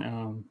big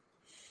one,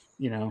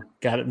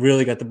 got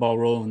the ball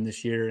rolling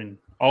this year, and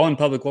all in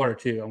public water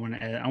too. I want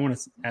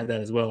to add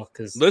that as well,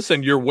 because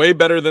listen, you're way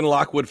better than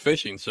Lockwood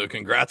Fishing, so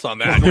congrats on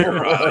that. You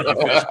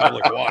fish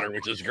public water,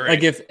 which is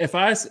great. Like if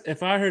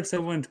I heard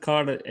someone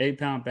caught an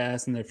 8-pound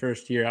bass in their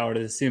first year, I would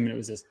assume it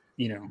was just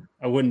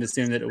I wouldn't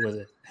assume that it was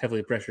a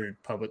heavily pressured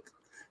public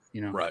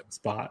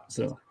spot.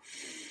 So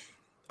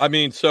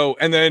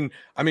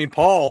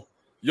Paul,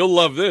 you'll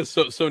love this.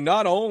 So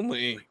not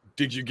only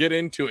did you get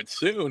into it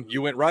soon,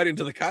 you went right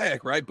into the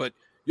kayak, right? But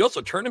you also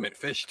tournament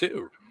fish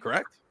too,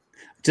 correct?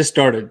 Just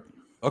started.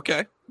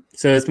 Okay.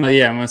 So it's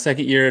my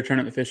second year of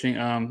tournament fishing.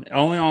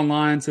 Only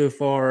online so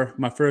far.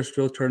 My first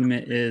real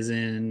tournament is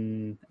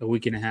in a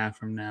week and a half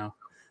from now.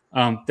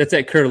 That's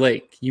at Kerr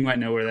Lake. You might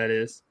know where that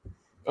is.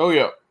 Oh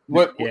yeah.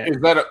 What is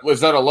that?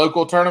 Was that a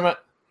local tournament?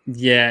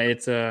 Yeah,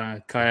 it's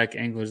Kayak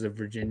Anglers of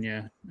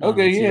Virginia.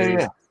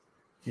 Okay,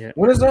 yeah.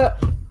 When is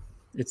that?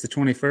 It's the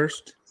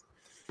 21st.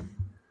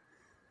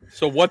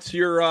 So what's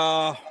your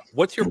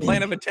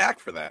plan of attack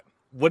for that?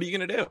 What are you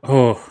going to do?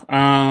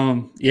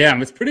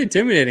 It's pretty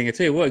intimidating. I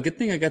tell you what, good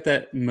thing I got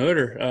that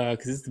motor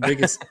because it's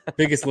the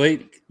biggest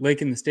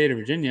lake in the state of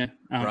Virginia,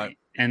 right?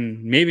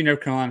 And maybe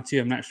North Carolina too.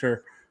 I'm not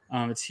sure.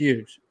 It's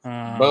huge.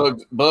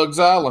 Bugs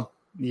Island.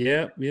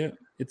 Yeah.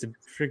 It's a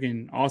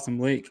freaking awesome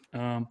lake.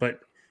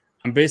 But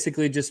I'm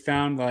basically just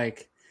found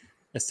like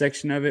a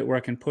section of it where I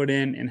can put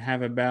in and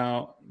have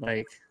about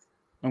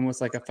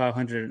almost like a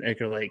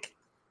 500-acre lake.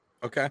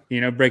 Okay.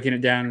 Breaking it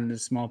down into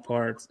small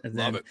parts. And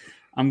then love it.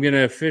 I'm going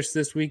to fish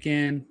this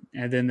weekend,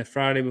 and then the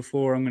Friday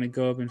before I'm going to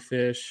go up and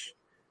fish.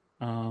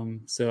 So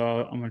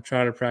I'm going to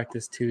try to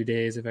practice 2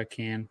 days if I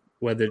can,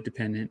 weather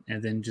dependent,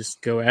 and then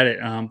just go at it.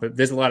 But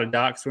there's a lot of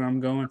docks where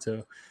I'm going,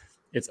 so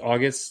it's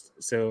August.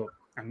 So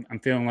I'm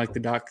feeling like the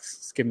docks,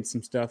 skipping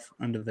some stuff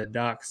under the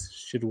docks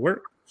should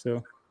work.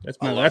 So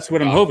that's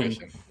what I'm hoping.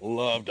 Fishing.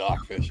 Love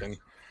dock fishing.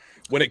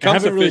 When it comes I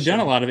haven't to really fishing, done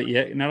a lot of it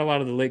yet. Not a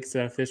lot of the lakes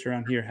that I fish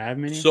around here have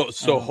many.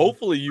 So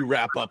hopefully you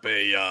wrap up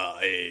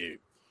a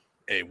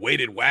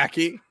weighted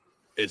wacky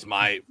is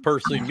me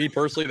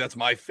personally, that's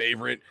my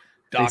favorite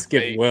dock. They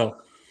skip bait.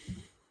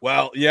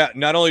 Well, yeah.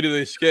 Not only do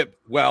they skip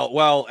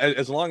well,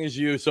 as long as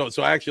you, so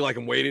I actually like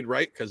them weighted,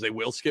 right? Because they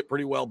will skip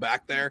pretty well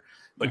back there,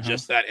 but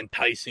just that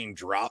enticing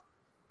drop,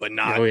 but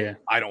not. Oh yeah.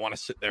 I don't want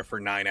to sit there for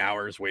 9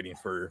 hours waiting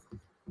for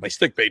my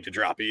stick bait to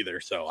drop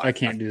either. So I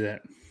can't do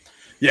that.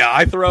 Yeah,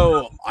 I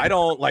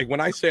don't like when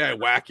I say I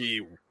wacky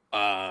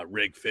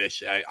rig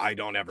fish, I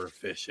don't ever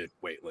fish it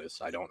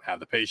weightless. I don't have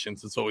the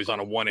patience. It's always on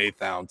a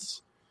 1/8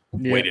 ounce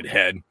weighted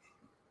head.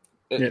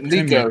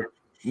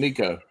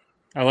 Nico,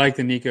 I like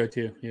the Nico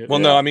too. Yeah. Well,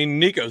 no, I mean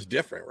Nico's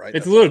different, right?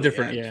 It's a little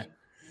different, yeah.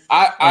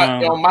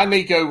 On my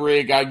Nico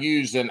rig, I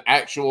use an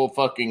actual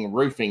fucking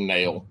roofing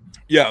nail.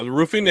 Yeah, the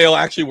roofing nail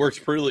actually works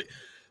pretty.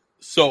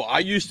 So I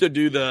used to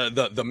do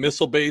the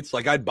missile baits,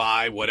 like I'd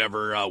buy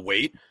whatever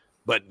weight,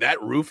 but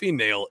that roofing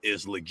nail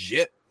is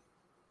legit.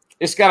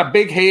 It's got a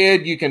big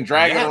head. You can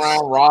drag it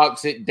around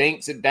rocks. It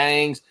dinks, it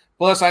dangs.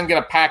 Plus, I can get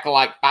a pack of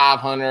like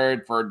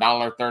 500 for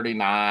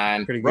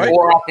 $1.39.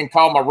 Or I can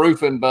call my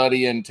roofing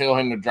buddy and tell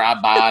him to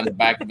drive by, and the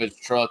back of his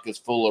truck is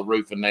full of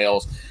roofing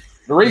nails.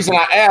 The reason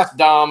I asked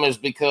Dom is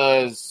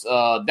because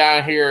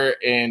down here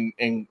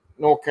in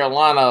North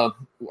Carolina,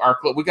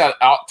 we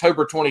got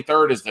October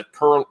 23rd is the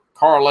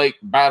Carr Lake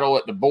Battle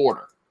at the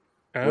Border.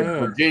 With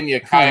Virginia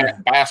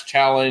Kayak Bass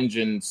Challenge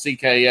and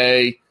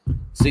CKA,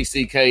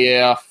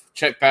 CCKF.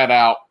 Check that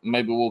out.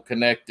 Maybe we'll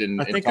connect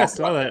and. I think I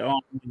saw that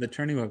on the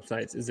tourney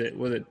websites.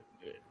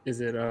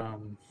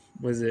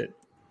 Was it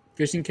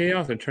Fishing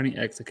Chaos or Tourney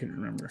X? I couldn't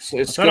remember.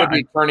 It's going to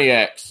be Tourney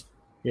X.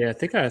 Yeah, I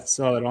think I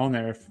saw it on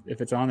there.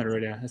 If it's on there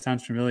already, that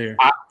sounds familiar.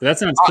 That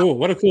sounds cool.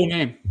 What a cool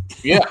name.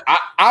 Yeah,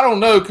 I don't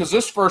know because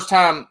this is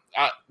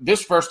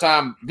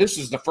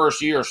the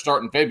first year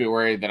starting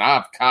February that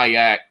I've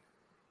kayak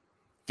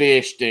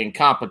fished in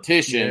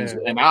competitions,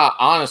 and I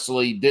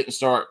honestly didn't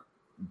start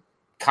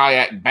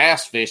kayak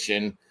bass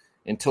fishing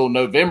until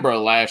November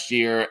of last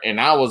year, and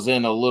I was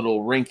in a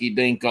little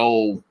rinky-dink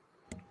old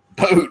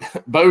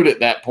boat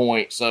at that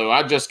point, so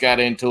I just got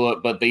into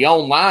it. But the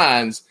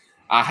onlines,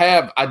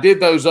 I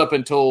did those up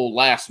until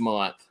last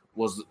month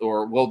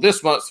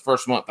this month's the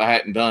first month I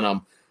hadn't done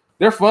them.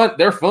 They're fun.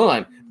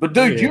 But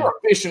dude, you are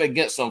fishing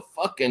against some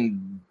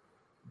fucking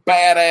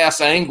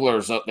badass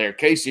anglers up there.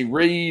 Casey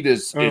Reed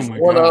is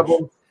one of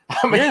them.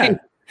 I mean,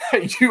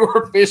 you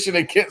are fishing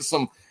against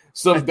some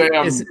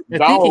damn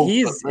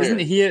dogs. Isn't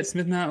he at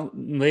Smith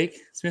Mountain Lake?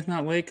 I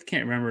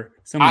can't remember.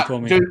 Someone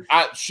told me. Dude,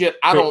 I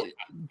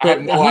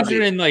have no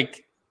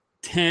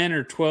 110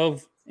 or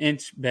 12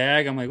 inch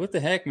bag. I'm like, what the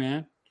heck,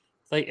 man?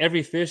 It's like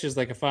every fish is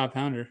like a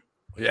 5-pounder.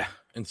 Yeah,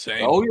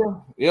 insane. Oh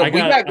yeah. We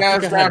got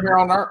guys down here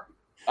on our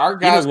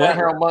guys down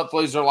here on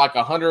monthlies are like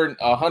 100,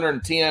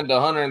 110 to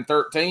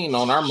 113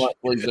 on our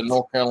monthlies in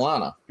North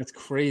Carolina. It's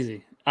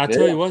crazy. I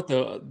tell you what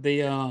though,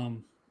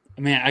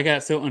 man, I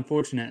got so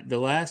unfortunate. The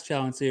last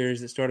challenge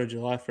series that started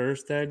July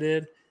 1st that I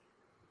did,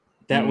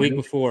 that week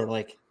before,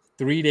 like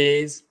 3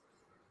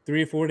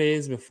 or 4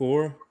 days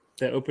before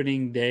the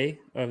opening day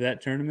of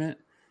that tournament,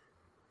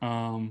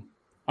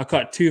 I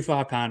caught 2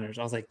 5-pounders.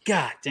 I was like,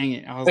 God dang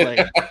it. I was like,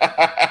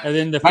 and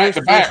then the back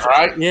to back,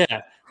 right?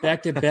 Yeah,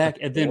 back to back.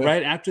 And then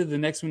right after the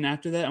next one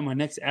after that, on my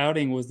next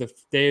outing was the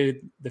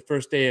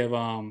first day of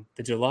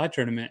the July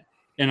tournament.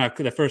 And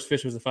the first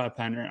fish was a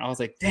 5-pounder. I was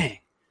like, dang.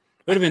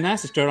 It would have been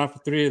nice to start off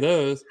with 3 of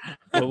those,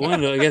 but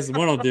I guess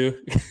one will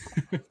do.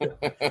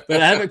 But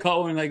I haven't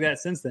caught one like that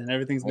since then.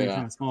 Everything's been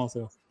kind of small,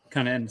 so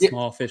kind of in the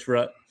small fish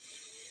rut.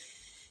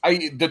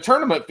 The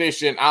tournament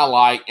fishing I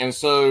like, and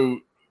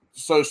so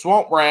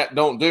Swamp Rat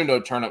don't do no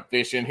tournament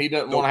fishing. He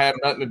doesn't want to have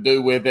nothing to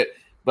do with it.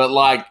 But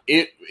like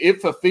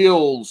it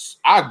fulfills.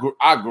 I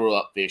grew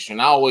up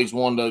fishing. I always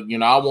wanted to,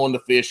 I wanted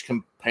to fish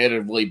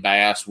competitively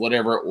bass,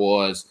 whatever it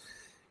was,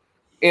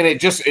 and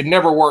it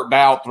never worked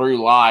out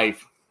through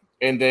life.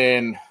 And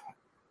then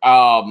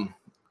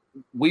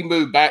we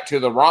moved back to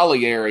the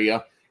Raleigh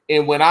area.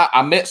 And when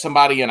I met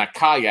somebody in a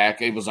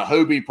kayak, it was a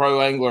Hobie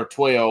Pro Angler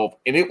 12,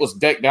 and it was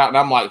decked out. And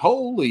I'm like,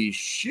 holy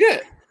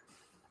shit.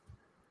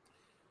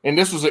 And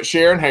this was at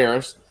Sharon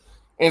Harris.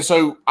 And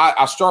so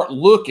I start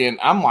looking.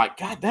 I'm like,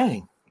 God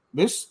dang,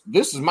 this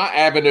is my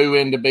avenue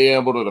into being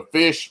able to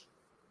fish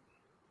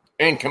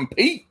and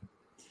compete.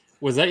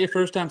 Was that your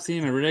first time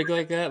seeing a rig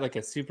like that, like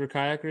a super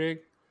kayak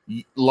rig?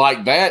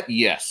 Like that,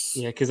 yes.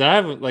 Yeah, because I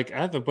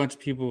have a bunch of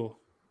people.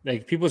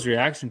 Like people's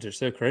reactions are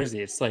so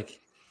crazy. It's like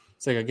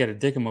I get a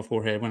dick in my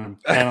forehead when I'm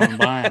out on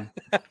buying.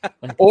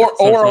 Like,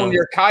 or on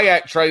your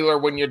kayak trailer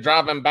when you're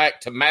driving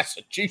back to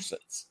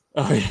Massachusetts.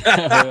 Oh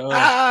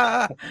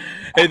yeah.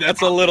 Hey,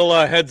 that's a little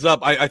heads up.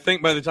 I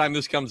think by the time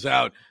this comes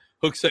out,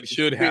 Hookset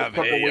should have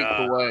a week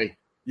away.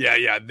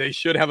 Yeah, they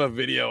should have a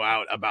video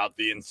out about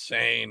the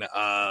insane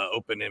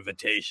open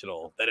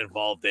invitational that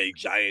involved a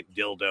giant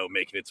dildo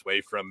making its way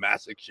from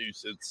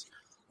Massachusetts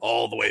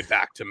all the way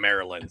back to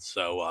Maryland.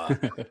 So,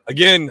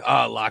 again,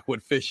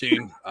 Lockwood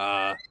Fishing,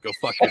 go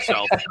fuck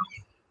yourself.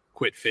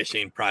 Quit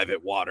fishing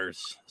private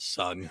waters,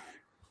 son.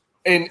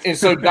 And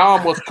so,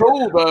 Dom, what's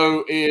cool,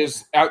 though,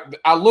 is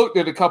I looked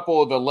at a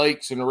couple of the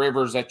lakes and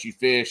rivers that you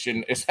fish,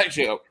 and it's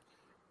actually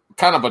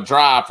kind of a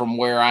drive from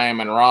where I am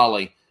in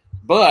Raleigh.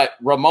 But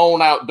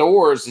Ramon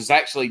Outdoors is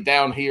actually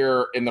down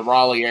here in the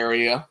Raleigh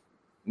area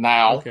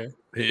now. Okay.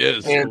 He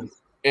is.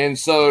 And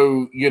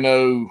so,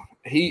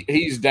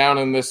 he's down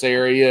in this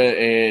area.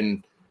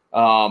 And,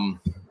 I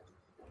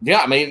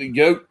mean,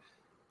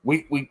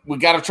 we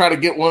got to try to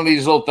get one of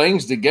these little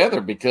things together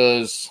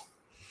because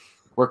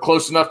we're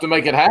close enough to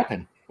make it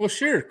happen. Well,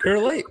 sure. Clear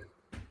Lake.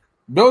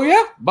 Oh,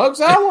 yeah.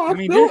 Bugs Island. I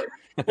mean,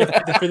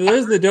 For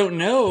those that don't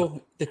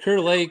know, the Kerr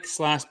Lake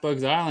 /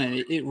 Bugs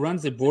Island, it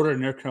runs the border of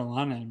North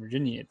Carolina and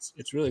Virginia.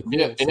 It's really cool.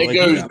 Yeah, and so, it like,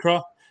 goes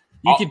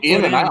you could put in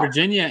in and out.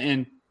 Virginia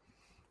and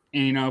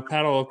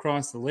paddle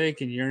across the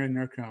lake, and you're in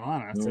North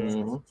Carolina.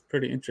 So it's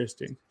pretty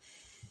interesting.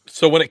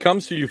 So when it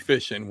comes to you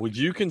fishing, would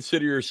you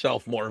consider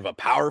yourself more of a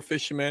power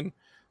fisherman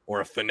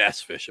or a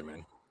finesse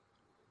fisherman?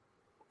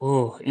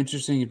 Oh,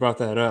 interesting you brought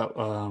that up.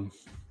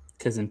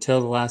 Because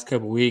until the last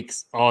couple of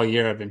weeks, all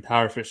year I've been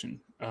power fishing.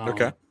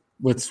 Okay.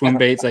 With swim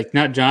baits, like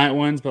not giant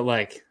ones, but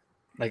like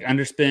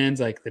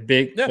underspins, like the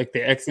big, like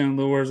the X-Zone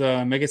Lures,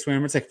 Mega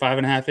Swimmer. It's like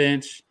 5.5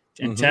 inch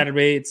and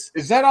chatterbaits.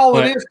 Is that all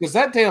it is? Because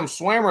that damn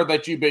swimmer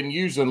that you've been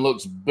using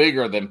looks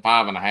bigger than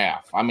 5.5.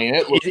 I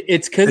mean,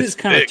 it's because it's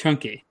kind of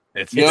chunky.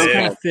 It's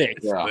kind of thick.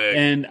 Yeah.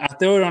 And I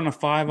throw it on a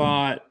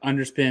 5/0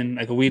 underspin,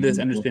 like a weedless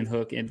underspin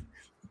hook, and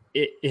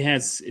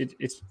it's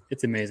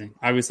amazing.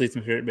 Obviously, it's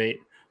my favorite bait.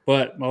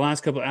 But my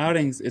last couple of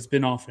outings, it's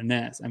been all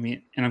finesse. I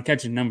mean, and I'm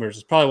catching numbers.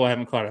 It's probably why I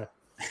haven't caught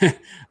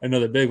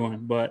another big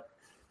one. But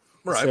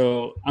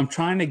so I'm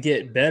trying to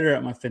get better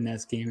at my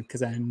finesse game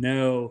because I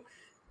know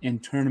in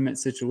tournament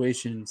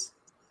situations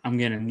I'm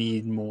gonna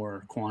need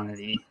more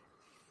quantity,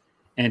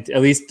 and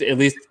at least to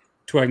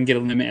where I can get a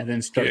limit and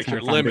then start trying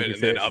to find limit bigger and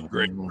fish. then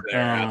upgrade from there.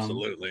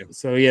 Absolutely.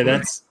 So yeah,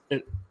 that's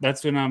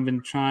what I've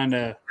been trying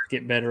to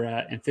get better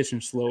at and fishing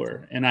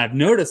slower. And I've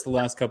noticed the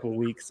last couple of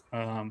weeks,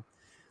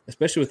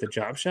 especially with the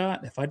drop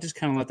shot, if I just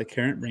kind of let the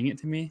current bring it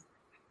to me,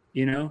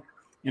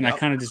 and I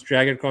kind of just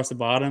drag it across the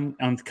bottom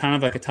on kind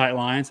of like a tight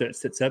line so it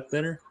sits up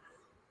better.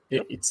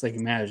 It's like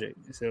magic.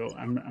 So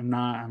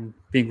I'm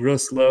being real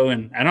slow,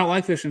 and I don't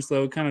like fishing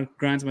slow. It kind of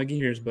grinds my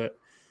gears, but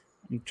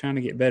I'm trying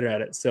to get better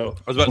at it. So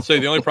I was about to say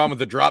the only problem with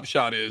the drop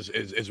shot is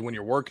when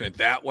you're working it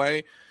that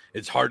way,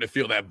 it's hard to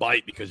feel that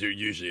bite because you're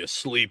usually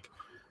asleep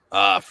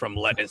from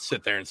letting it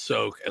sit there and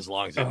soak as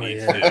long as it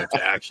needs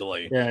to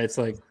actually. Yeah, it's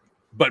like.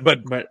 But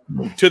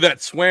to that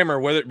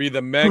swammer, whether it be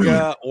the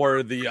Mega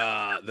or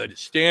the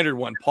standard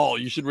one, Paul,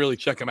 you should really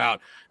check them out.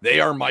 They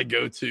are my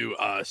go-to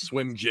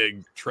swim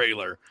jig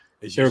trailer.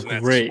 They're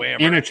great,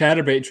 and a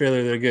chatterbait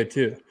trailer. They're good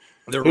too.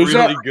 They're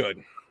really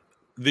good.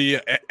 The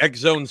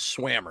X-Zone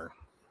Swammer.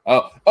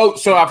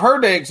 So I've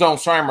heard the X-Zone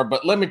Swammer,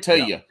 but let me tell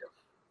you,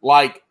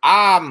 like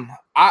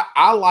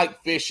I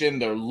like fishing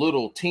the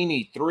little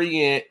teeny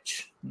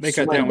 3-inch. They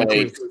got that one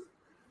too.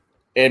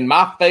 And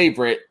my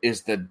favorite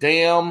is the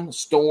damn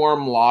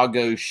Storm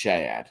Lago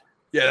Shad.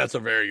 Yeah, that's a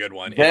very good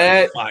one.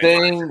 That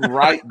thing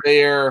right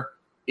there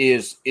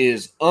is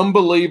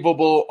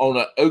unbelievable on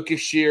a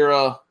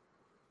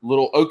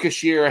little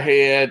Okashira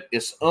head.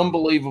 It's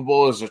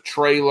unbelievable as a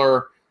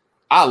trailer.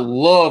 I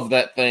love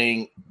that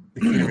thing.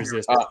 Can't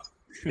resist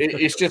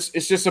it's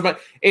just amazing.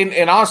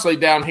 And honestly,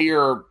 down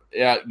here,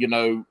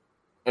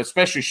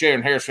 especially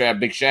Sharon Harris, we have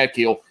big shad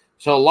kill.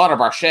 So a lot of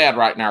our shad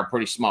right now are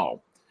pretty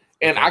small.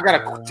 And I got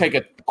to take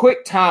a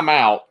quick time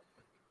out.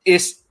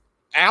 It's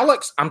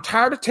Alex, I'm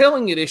tired of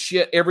telling you this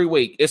shit every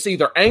week. It's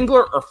either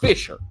angler or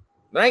fisher.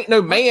 There ain't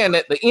no man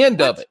at the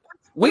end of it.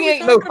 We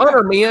ain't no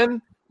hunter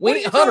men. We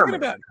ain't hunter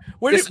men.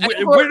 Where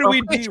do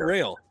we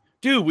derail?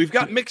 Dude, we've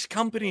got mixed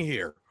company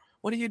here.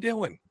 What are you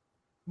doing?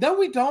 No,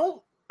 we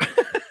don't.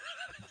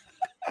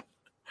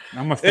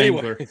 I'm a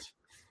fangler.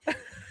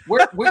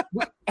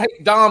 Hey,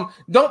 Dom,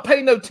 don't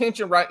pay no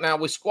attention right now.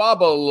 We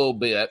squabble a little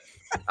bit.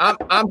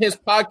 I'm his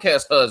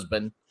podcast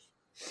husband,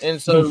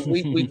 and so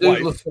we do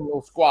listen to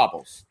little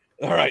squabbles.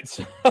 All right.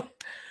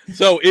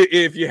 So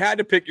if you had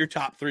to pick your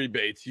top 3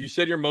 baits, you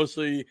said you're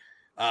mostly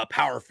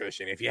power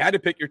fishing. If you had to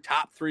pick your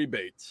top 3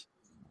 baits,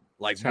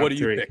 what are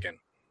you picking?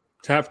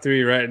 Top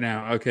 3 right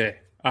now. Okay.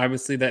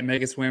 Obviously that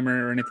Mega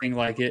Swimmer or anything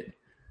like it.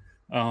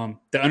 The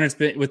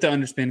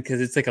underspin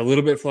because it's like a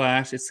little bit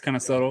flash. It's kind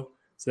of subtle.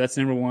 So that's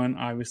number 1,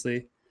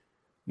 obviously.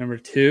 Number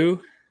 2,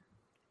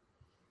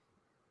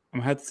 I'm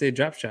going to have to say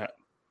drop shot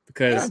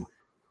because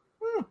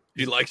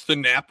he likes to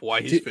nap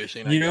while he's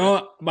fishing.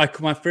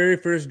 My very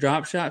first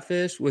drop shot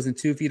fish was in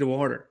 2 feet of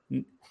water.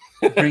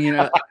 Bring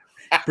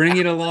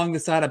it along the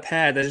side of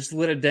pad. I just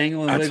let it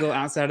dangle and wiggle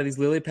outside of these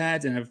lily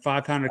pads, and a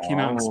 5-pounder came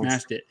out and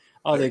smashed it.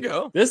 I was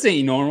like, this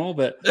ain't normal,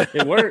 but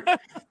it worked.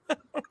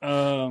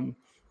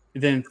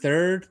 Then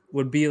third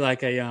would be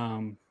like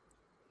a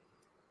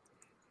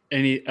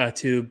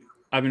tube.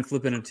 I've been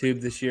flipping a tube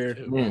this year.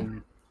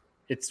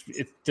 It's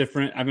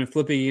different. I've been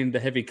flipping into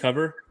heavy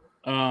cover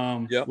with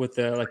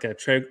a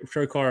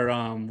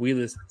Trokar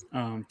weedless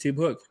tube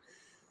hook,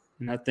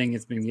 and that thing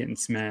has been getting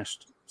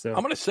smashed. So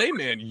I'm gonna say,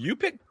 man, you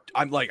picked.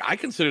 I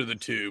consider the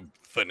tube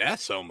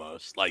finesse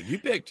almost. Like you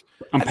picked.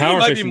 I'm power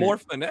might fishing be more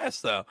finesse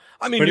though.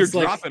 I mean, you're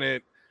dropping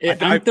it.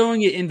 I'm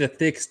throwing it into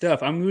thick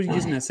stuff. I'm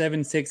using a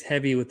 7.6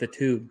 heavy with the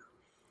tube.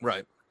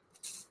 Right.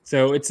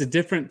 So it's a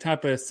different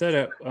type of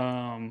setup.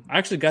 I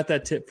actually got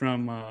that tip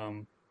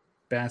from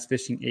Bass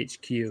Fishing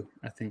HQ,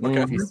 I think. Okay.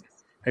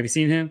 Have you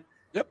seen him?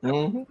 Yep.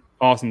 Mm-hmm.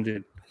 Awesome,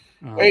 dude.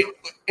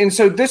 And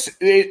so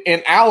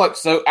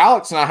Alex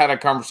and I had a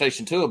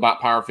conversation too about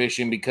power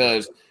fishing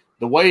because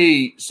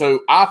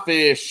I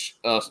fish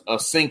a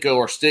Senko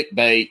or stick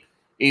bait,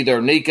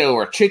 either Nico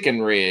or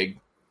chicken rig.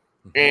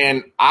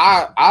 And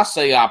I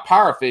say I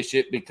power fish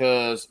it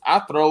because I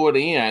throw it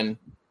in,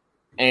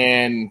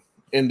 and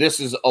this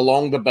is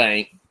along the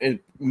bank, and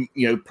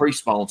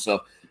pre-spawn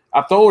stuff.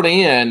 I throw it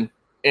in,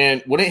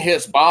 and when it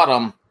hits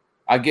bottom,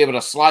 I give it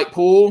a slight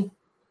pull,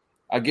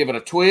 I give it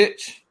a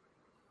twitch,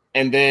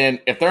 and then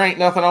if there ain't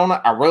nothing on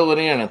it, I reel it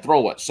in and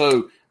throw it.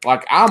 So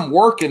like I'm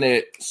working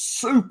it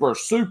super,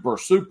 super,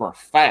 super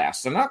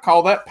fast, and I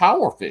call that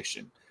power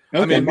fishing.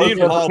 Okay. I mean, me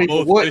and Paul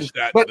both fish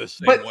that the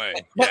same way.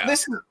 But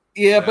this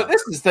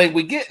is the thing.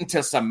 We get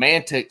into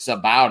semantics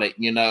about it.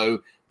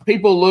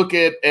 People look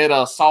at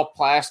a soft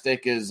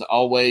plastic as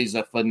always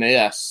a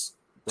finesse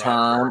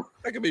term.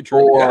 That could be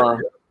true.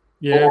 Or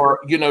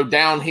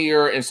down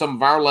here in some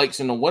of our lakes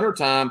in the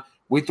wintertime,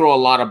 we throw a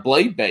lot of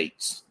blade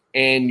baits,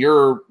 and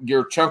you're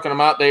chunking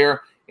them out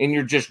there, and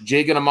you're just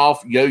jigging them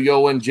off,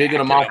 yo-yoing, jigging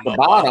them off the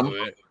bottom,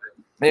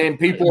 and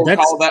people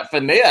call that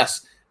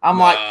finesse. I'm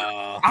like,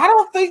 I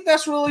don't think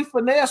that's really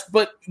finesse,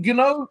 but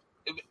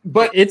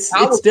it's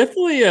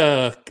definitely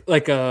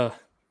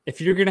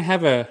if you're gonna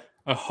have a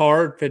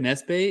hard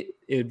finesse bait,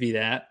 it would be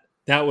that.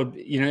 That would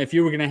if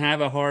you were gonna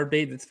have a hard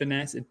bait that's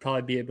finesse, it'd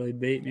probably be a blade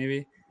bait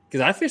maybe.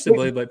 Because I fish the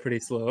blade bait pretty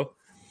slow.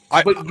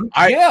 That's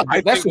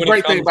the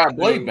great thing about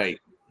blade bait.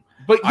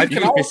 But you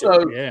can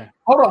also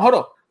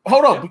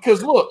hold on,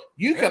 because look,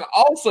 you can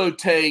also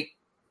take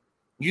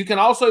your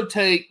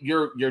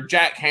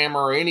jackhammer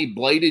or any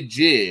bladed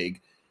jig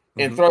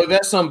and throw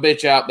that some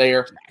bitch out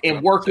there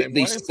and work it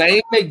the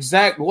same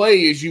exact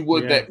way as you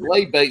would that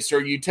blade bait. So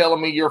are you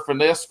telling me you're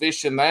finesse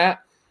fishing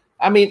that?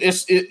 I mean,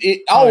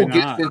 it all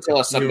gets into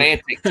a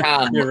semantic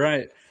time. You're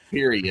right.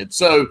 Period.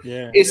 So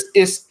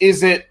is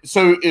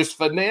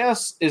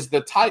finesse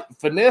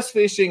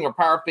fishing or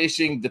power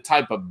fishing the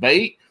type of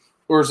bait,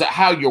 or is it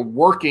how you're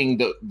working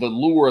the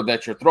lure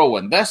that you're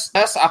throwing? That's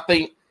I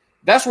think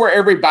that's where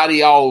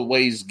everybody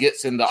always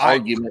gets into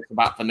arguments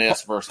about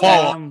finesse versus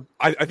Paul.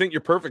 I think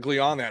you're perfectly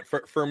on that.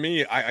 For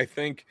me, I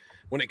think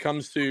when it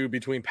comes to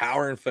between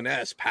power and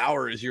finesse,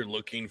 power is you're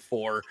looking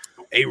for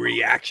a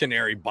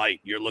reactionary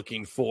bite. You're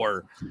looking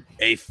for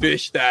a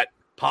fish that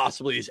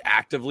possibly is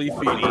actively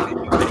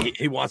feeding.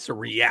 He wants to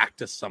react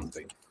to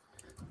something.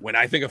 When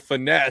I think of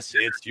finesse,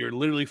 you're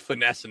literally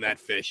finessing that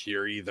fish.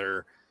 You're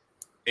either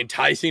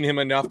enticing him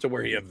enough to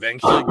where he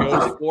eventually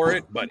goes for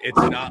it, but it's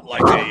not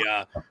like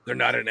they're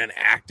not in an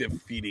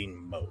active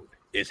feeding mode.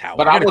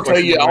 But I will tell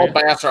you, all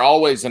bass are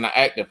always in an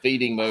active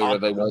feeding mode, or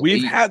they won't.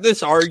 We've had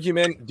this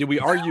argument. Did we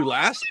argue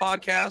last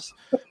podcast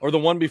or the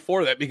one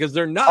before that? Because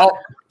they're not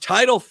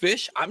tidal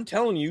fish. I'm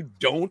telling you,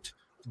 don't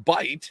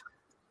bite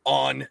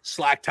on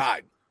slack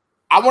tide.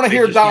 I want to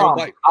hear Dom.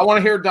 I want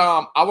to hear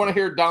Dom. I want to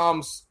hear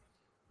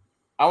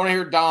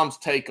Dom's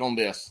take on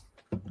this.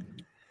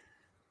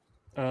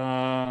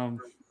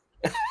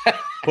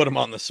 Put him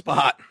on the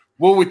spot.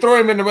 Well, we throw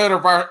him in the middle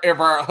of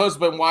our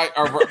husband, wife,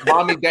 or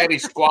mommy, daddy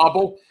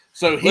squabble.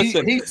 So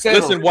listen.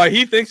 Why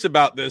he thinks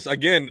about this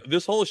again?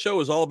 This whole show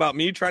is all about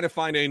me trying to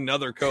find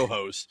another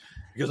co-host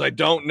because I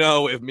don't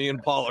know if me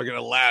and Paul are going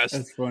to last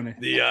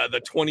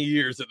the 20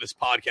 years that this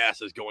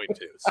podcast is going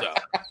to. So,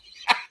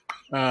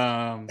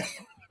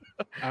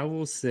 I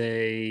will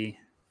say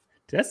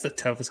that's the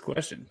toughest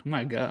question. Oh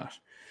my gosh.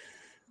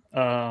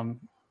 Are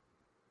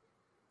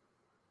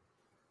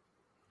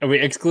we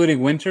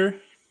excluding winter?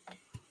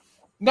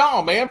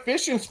 No, man,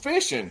 fishing's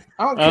fishing.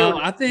 I don't care.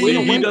 I think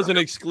he doesn't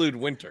exclude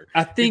winter.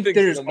 I think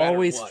there's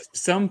always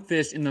some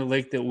fish in the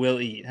lake that will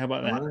eat. How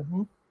about that?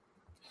 Mm-hmm.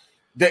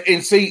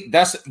 And see,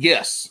 that's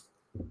yes.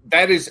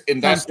 That is,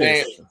 and that's the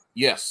answer.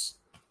 Yes.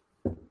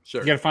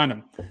 Sure. You got to find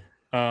them.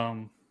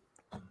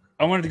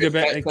 I wanted to go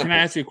back. Can I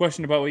ask you a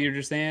question about what you were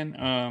just saying?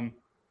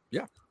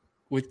 Yeah.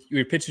 With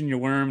you're pitching your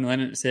worm,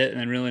 letting it sit, and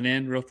then reeling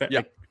in real fast,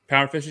 like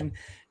power fishing.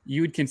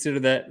 You would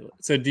consider that.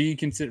 So, do you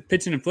consider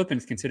pitching and flipping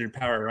is considered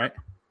power, right?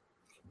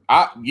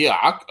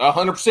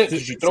 100%.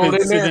 Because you throw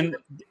it in there. Then,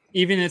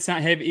 even though it's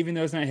not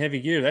heavy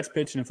gear, that's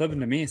pitching and flipping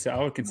to me. So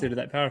I would consider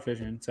that power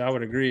fishing. So I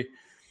would agree.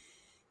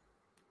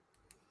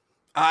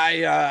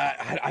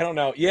 I don't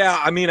know. Yeah,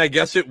 I mean, I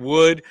guess it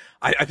would.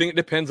 I think it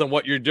depends on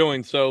what you're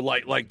doing. So,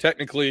 like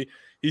technically,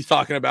 he's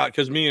talking about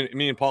because me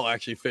and Paul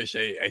actually fish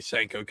a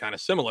Senko kind of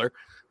similar,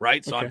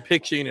 right? So I'm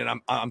pitching and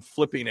I'm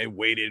flipping a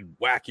weighted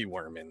wacky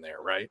worm in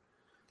there, right?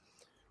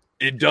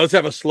 It does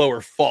have a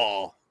slower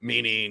fall,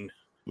 meaning.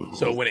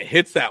 So when it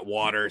hits that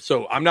water,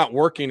 so I'm not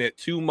working it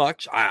too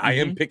much. I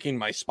am picking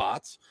my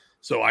spots.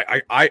 So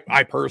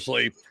I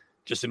personally,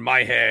 just in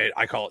my head,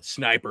 I call it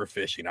sniper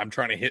fishing. I'm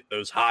trying to hit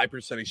those high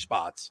percentage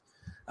spots.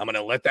 I'm going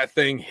to let that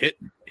thing hit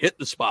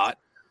the spot.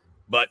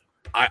 But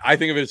I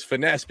think of it as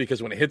finesse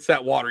because when it hits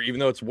that water, even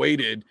though it's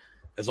weighted,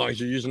 as long as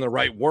you're using the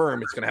right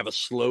worm, it's going to have a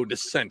slow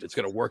descent. It's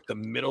going to work the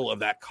middle of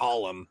that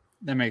column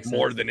that makes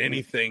more sense. than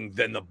anything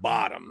than the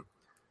bottom.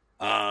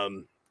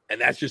 And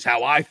that's just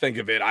how I think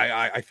of it.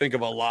 I think of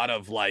a lot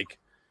of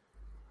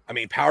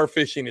power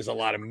fishing is a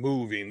lot of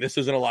moving. This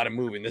isn't a lot of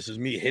moving. This is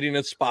me hitting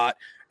a spot.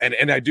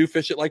 And I do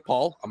fish it like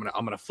Paul. I'm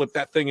gonna flip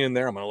that thing in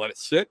there. I'm gonna let it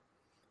sit.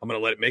 I'm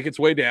gonna let it make its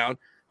way down.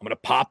 I'm gonna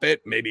pop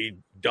it, maybe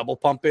double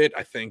pump it.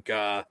 I think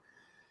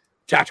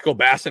Tactical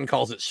Bassin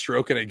calls it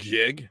stroking a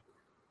jig,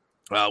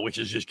 which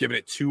is just giving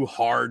it 2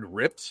 hard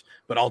rips.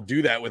 But I'll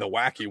do that with a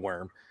wacky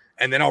worm,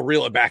 and then I'll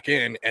reel it back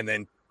in and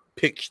then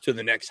pitch to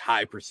the next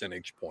high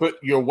percentage point. But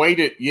you're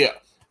weighted, yeah.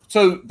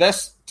 So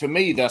that's, to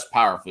me, that's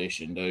power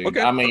fishing, dude.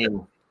 Okay. I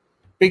mean,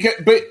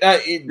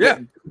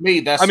 to me,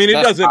 that's. I mean, it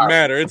that's doesn't power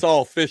matter. It's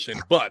all fishing,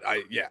 but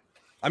I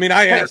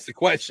asked the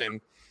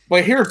question.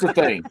 But here's the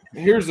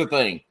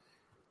thing.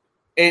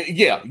 And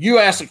you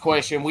asked a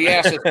question. We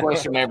ask this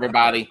question,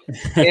 everybody.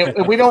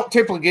 And we don't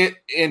typically get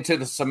into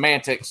the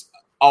semantics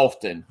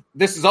often.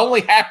 This has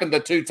only happened the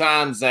 2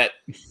 times that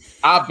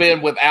I've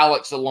been with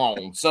Alex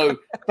alone. So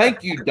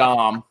thank you,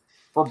 Dom,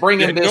 for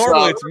bringing this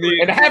up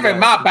and having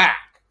my back.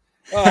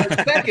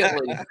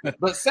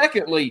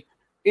 Secondly,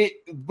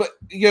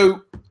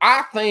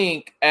 I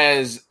think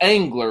as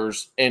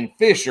anglers and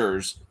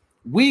fishers,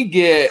 we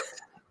get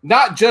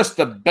not just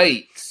the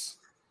baits,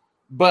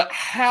 but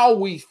how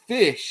we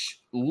fish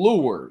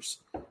lures.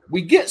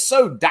 We get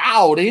so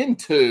dialed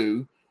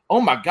into,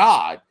 oh my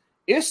God,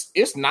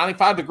 it's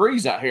 95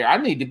 degrees out here. I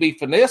need to be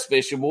finesse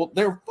fishing. Well,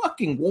 they're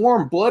fucking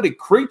warm-blooded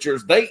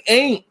creatures. They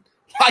ain't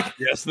like.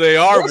 Yes, they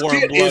are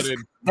warm-blooded.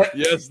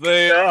 Yes,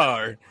 they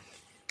are.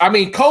 I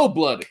mean,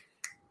 cold-blooded.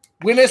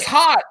 When it's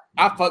hot,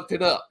 I fucked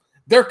it up.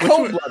 They're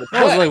cold-blooded.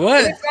 I was like,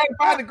 what? It's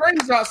 95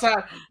 degrees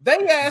outside.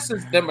 They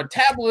asses, their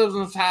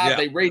metabolism's high. Yeah.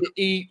 They ready to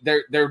eat.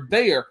 They're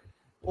there.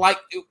 Like,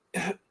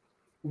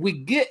 we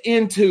get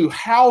into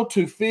how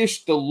to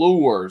fish the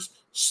lures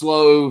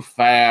slow,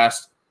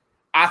 fast.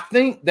 I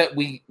think that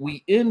we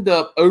end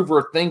up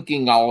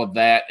overthinking all of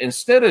that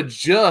instead of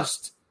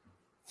just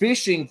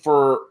fishing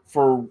for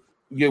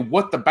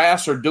what the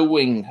bass are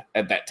doing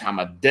at that time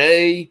of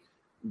day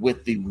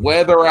with the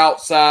weather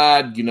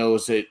outside.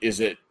 Is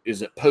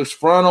it post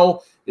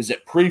frontal? Is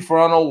it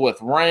pre-frontal with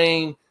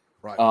rain?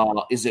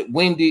 Right. Is it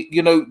windy?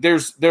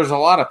 There's a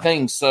lot of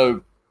things.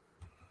 So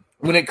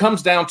when it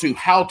comes down to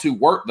how to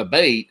work the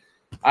bait,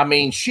 I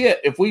mean,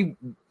 shit, if we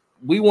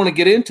want to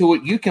get into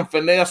it, you can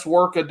finesse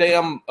work a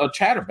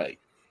chatterbait.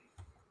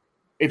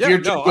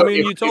 You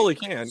totally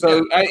can.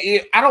 So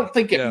I don't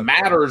think it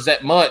matters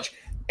that much.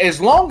 As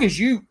long as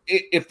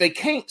if they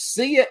can't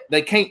see it,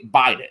 they can't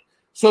bite it.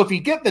 So if you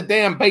get the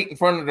damn bait in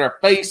front of their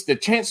face, the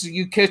chances of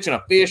you catching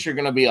a fish are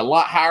going to be a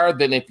lot higher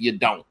than if you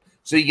don't.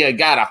 So you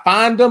got to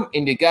find them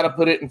and you got to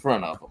put it in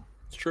front of them.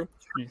 It's true.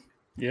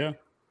 Yeah.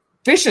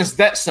 Fishing's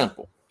that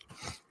simple.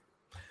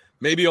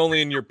 Maybe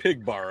only in your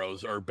pig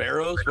barrows or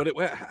barrows.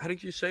 How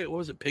did you say it? What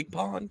was it? Pig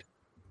pond?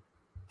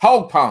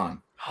 Hog pond.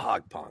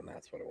 Hog pond.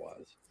 That's what it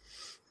was.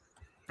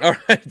 All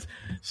right.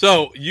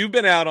 So you've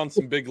been out on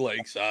some big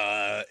lakes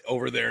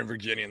over there in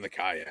Virginia in the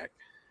kayak.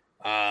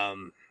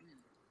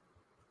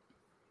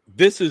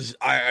 This is,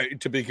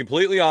 to be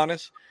completely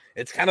honest,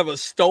 it's kind of a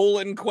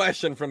stolen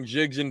question from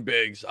Jigs and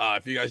Bigs.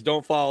 If you guys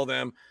don't follow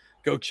them,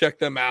 go check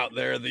them out.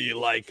 They're the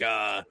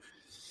I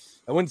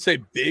wouldn't say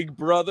big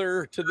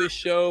brother to this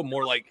show,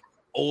 more like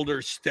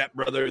older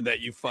stepbrother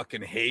that you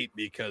fucking hate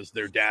because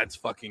their dad's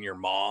fucking your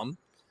mom.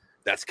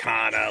 That's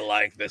kind of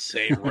like the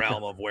same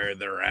realm of where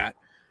they're at.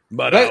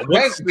 But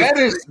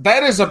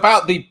that is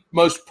about the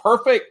most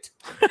perfect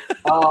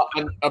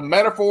a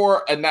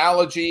metaphor,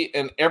 analogy,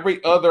 and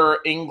every other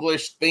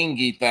English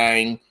thingy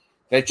thing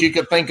that you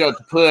could think of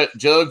to put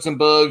Jugs and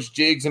Bugs,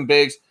 Jigs and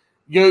Bigs.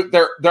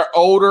 They're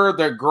older,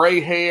 they're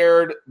gray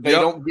haired, they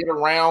don't get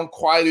around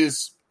quite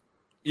as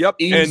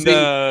easy. And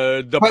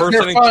the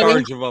person in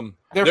charge of them,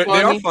 they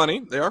are funny.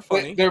 They are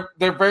funny. They're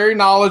very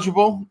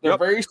knowledgeable. They're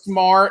very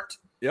smart.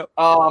 Yep.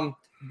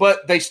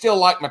 But they still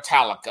like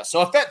Metallica.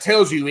 So if that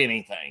tells you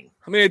anything,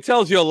 I mean, it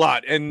tells you a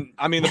lot. And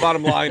I mean, the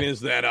bottom line is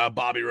that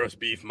Bobby Roast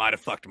Beef might have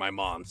fucked my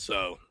mom.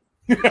 So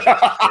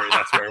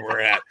that's where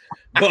we're at.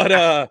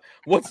 But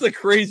what's the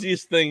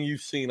craziest thing you've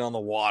seen on the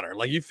water?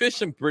 Like, you fish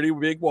some pretty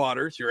big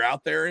waters. You're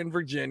out there in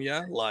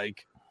Virginia.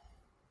 Like,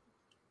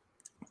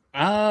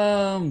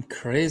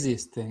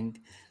 craziest thing.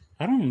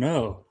 I don't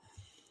know.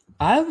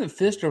 I haven't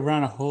fished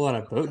around a whole lot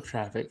of boat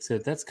traffic, so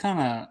that's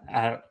kind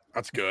of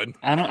that's good.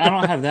 I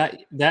don't have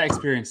that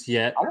experience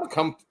yet. I want to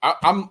come.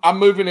 I'm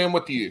moving in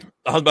with you.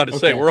 I was about to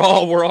say we're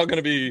all going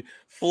to be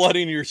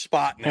flooding your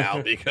spot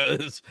now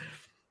because.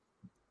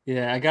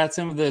 Yeah, I got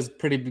some of those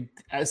pretty big.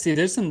 See,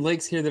 there's some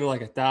lakes here that are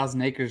like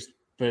 1,000 acres,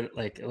 but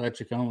like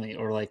electric only,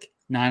 or like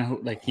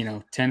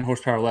 10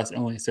 horsepower less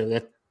only. So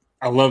that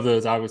I love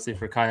those, obviously,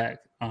 for kayak.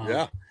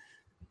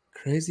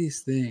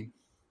 Craziest thing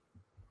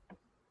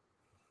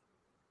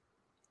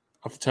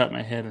off the top of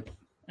my head,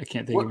 I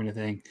can't think of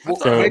anything.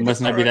 So it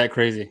must not be that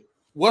crazy.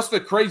 What's the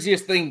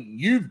craziest thing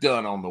you've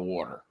done on the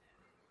water?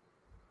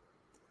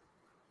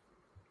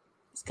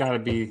 It's got to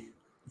be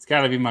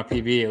my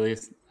PB at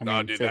least.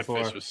 Dude, that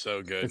fish was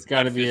so good. It's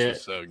got to be it.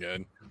 So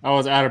good. I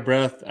was out of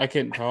breath. I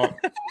couldn't talk.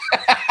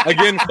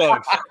 Again,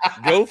 folks,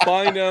 go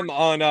find them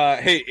on.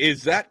 Hey,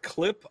 is that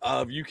clip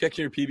of you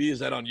catching your PB? Is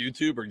that on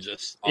YouTube or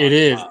just? It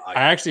is. I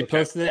actually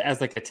posted it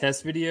as like a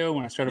test video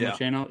when I started my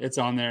channel. It's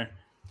on there.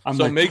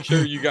 Make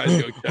sure you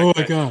guys go check. Oh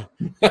my god,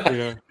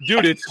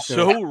 dude, it's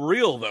so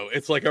real though.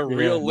 It's like a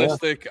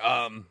realistic.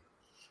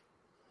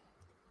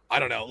 I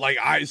don't know. Like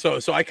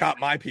so I caught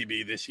my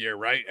PB this year,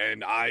 right?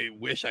 And I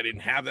wish I didn't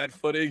have that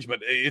footage,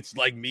 but it's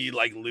like me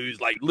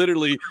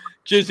literally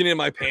jizzing in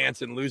my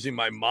pants and losing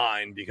my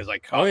mind because I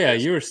caught. Oh yeah,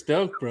 this. You were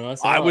stoked, bro.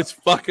 I was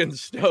fucking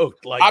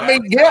stoked. Like I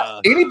mean,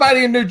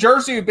 anybody in New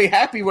Jersey would be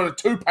happy with a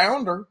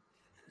 2-pounder.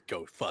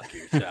 Go fuck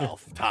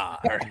yourself,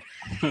 Tyler.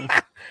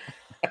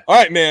 All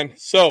right, man.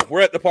 So we're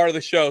at the part of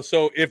the show.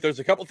 So if there's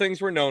a couple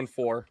things we're known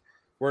for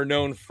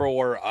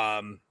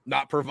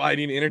not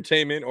providing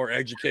entertainment or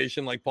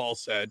education, like Paul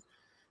said.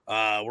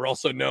 We're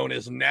also known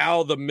as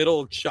now the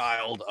middle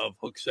child of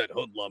Hookset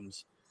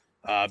Hoodlums,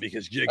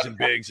 because Jigs and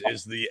Biggs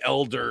is the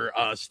elder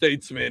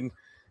statesman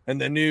and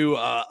the new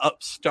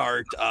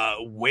upstart,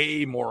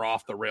 way more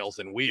off the rails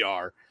than we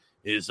are,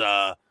 is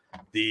the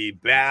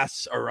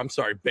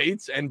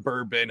Bates and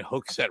Bourbon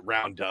Hookset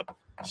Roundup.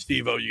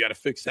 Steve-O, you got to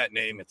fix that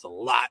name. It's a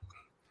lot,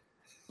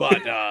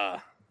 but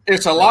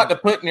it's a lot to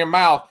put in your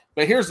mouth.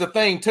 But here's the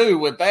thing, too,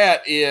 with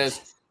that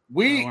is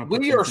we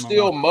are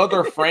still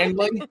mother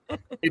friendly.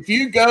 If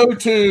you go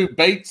to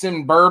Bates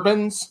and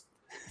Bourbons,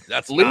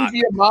 leave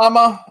your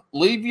mama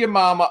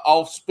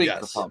off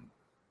speakerphone. Yes.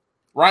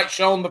 Right,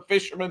 Sean the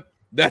Fisherman?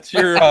 That's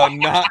your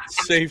not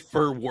safe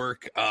for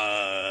work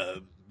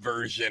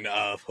version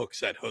of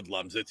Hookset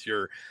Hoodlums. It's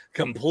your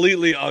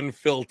completely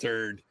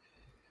unfiltered.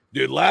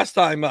 Dude, last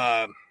time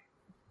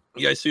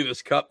you guys see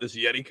this cup, this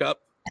Yeti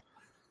cup?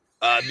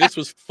 This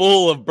was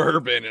full of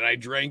bourbon, and I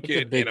drank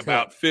it in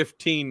about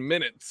 15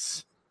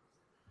 minutes,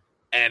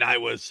 and I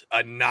was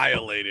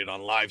annihilated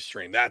on live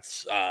stream.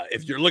 That's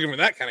if you're looking for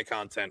that kind of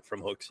content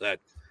from Hookset,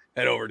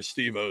 head over to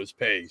Steve-O's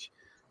page.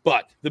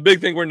 But the big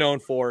thing we're known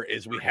for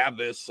is we have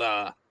this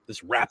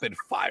this rapid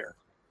fire.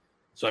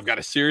 So I've got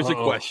a series of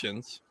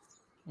questions.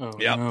 Oh,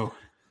 yep. No.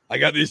 I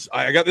got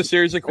this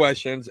series of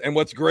questions, and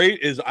what's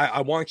great is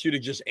I want you to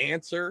just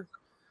answer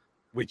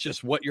with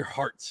just what your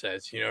heart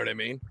says. You know what I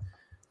mean?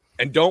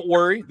 And don't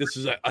worry, this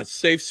is a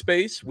safe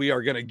space. We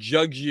are going to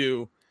judge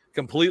you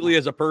completely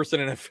as a person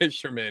and a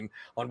fisherman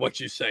on what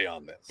you say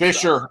on this.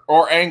 Fisher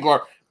or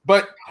angler.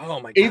 But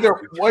either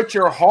what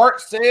your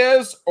heart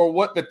says or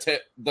what the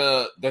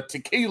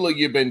tequila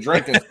you've been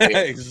drinking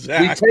says.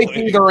 Exactly. We take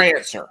either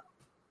answer.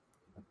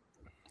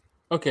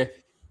 Okay.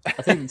 I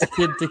think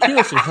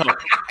tequila should help.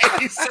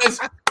 He says,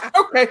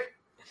 okay,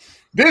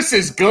 this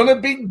is going to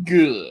be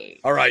good.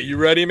 All right, you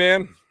ready,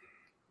 man?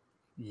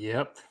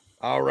 Yep.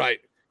 All right.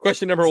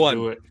 Question number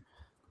one.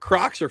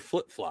 Crocs or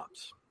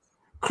flip-flops?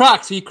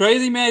 Crocs. Are you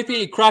crazy, man? If you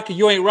ain't Crocs,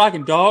 you ain't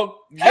rocking, dog.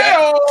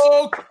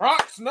 Hell,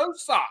 Crocs, no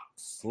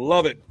socks.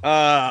 Love it.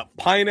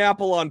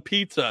 Pineapple on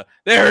pizza.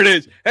 There it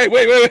is. Hey,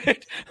 wait.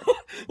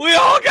 We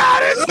all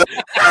got it.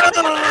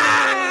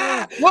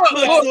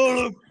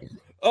 Look.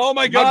 Oh,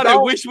 my God. I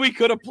wish we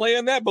could have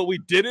planned that, but we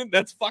didn't.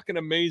 That's fucking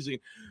amazing.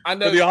 I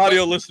know. For the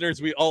audio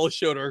listeners, we all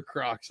showed our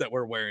Crocs that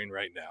we're wearing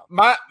right now.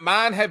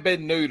 Mine have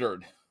been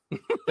neutered.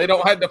 They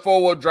don't have the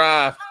 4-wheel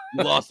drive.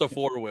 You lost a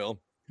 4-wheel.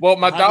 Well,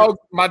 my dog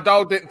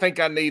didn't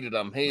think I needed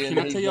them. Can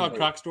I tell you a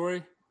Croc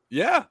story?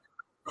 Yeah.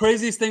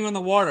 Craziest thing on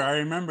the water. I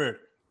remember.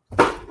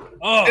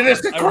 Oh, and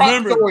it's the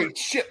Croc story.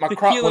 Shit, my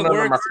Croc went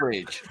under my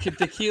fridge.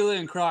 Tequila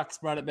and Crocs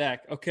brought it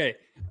back. Okay.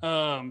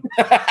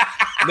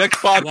 Next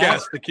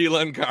podcast,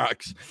 Tequila and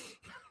Crocs.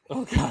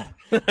 Oh, God.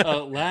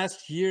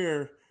 Last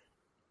year,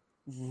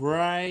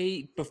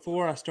 right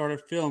before I started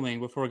filming,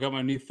 before I got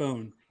my new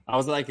phone, I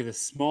was like at a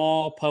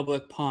small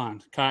public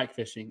pond kayak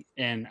fishing,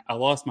 and I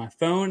lost my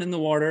phone in the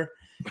water.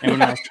 And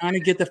when I was trying to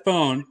get the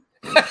phone,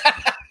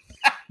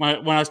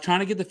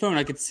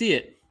 I could see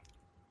it.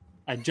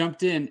 I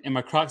jumped in, and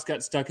my Crocs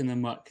got stuck in the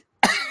muck.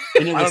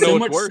 And it was so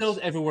much silt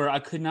everywhere. I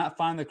could not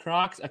find the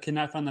Crocs. I could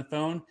not find the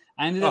phone.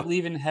 I ended up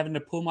having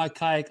to pull my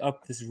kayak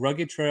up this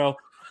rugged trail,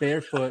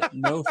 barefoot,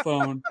 no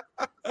phone.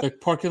 The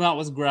parking lot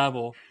was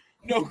gravel.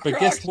 No but Crocs,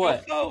 guess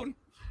what? No phone.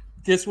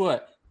 Guess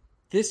what?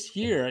 This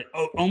year,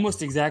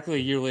 almost exactly a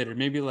year later,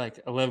 maybe like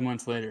 11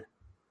 months later,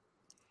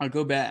 I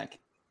go back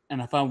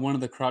and I found one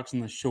of the Crocs on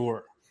the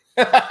shore.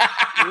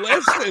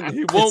 Listen,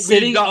 he won't be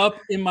sitting up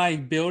in my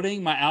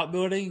building, my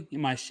outbuilding,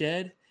 in my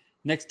shed,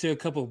 next to a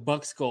couple of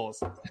buck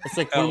skulls. It's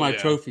like one of my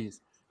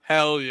trophies.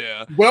 Hell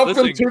yeah.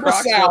 Welcome to the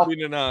South.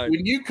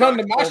 When you come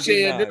to my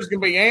shed, there's going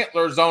to be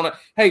antlers on it.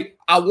 Hey,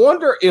 I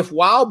wonder if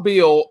Wild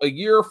Bill, a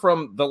year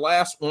from the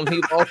last one,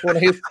 he lost one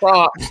of his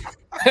crops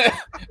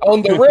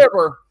on the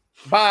river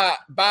by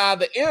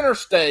the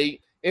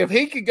interstate, if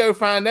he could go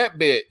find that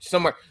bitch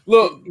somewhere.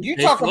 Look, you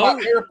talk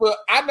about barefoot.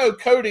 I know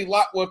Cody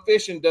Lockwood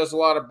Fishing does a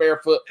lot of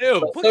barefoot.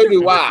 Ew, so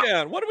do I.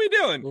 Down. What are we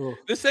doing? Ooh.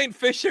 This ain't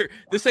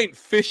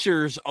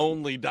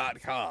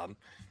fishersonly.com.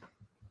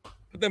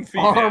 Put them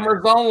feet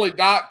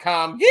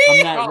Farmersonly.com.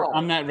 Yeah.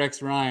 I'm not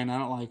Rex Ryan. I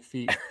don't like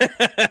feet.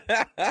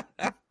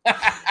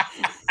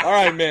 All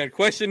right, man.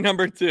 Question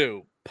number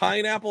 2.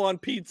 Pineapple on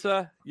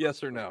pizza,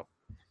 yes or no?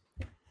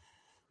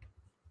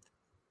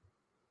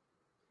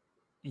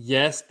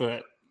 Yes,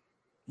 but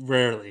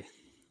rarely.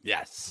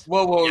 Yes.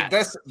 Well,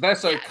 yes.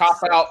 That's a cop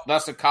out.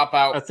 That's a cop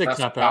out. That's a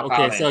cop out.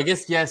 Okay, so I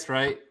guess yes,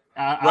 right?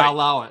 I'll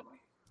allow it.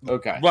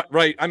 Okay.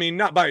 Right. I mean,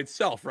 not by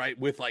itself, right?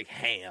 With like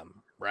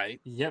ham, right?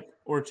 Yep.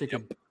 Or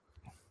chicken. Yep.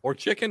 or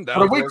chicken. But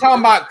are we talking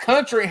about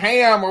country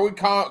ham, or we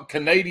call it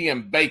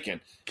Canadian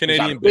bacon?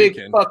 Canadian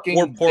bacon,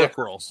 or pork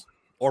rolls,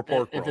 or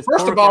pork rolls?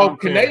 First of all,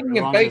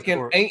 Canadian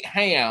bacon ain't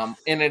ham,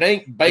 and it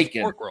ain't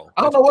bacon. Pork roll.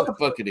 I don't know what the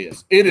fuck it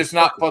is. It is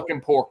not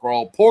fucking pork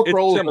roll. Pork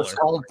roll is its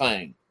own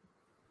thing.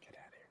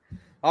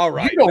 All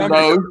right. You don't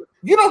know.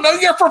 You don't know.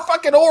 You're from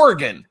fucking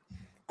Oregon.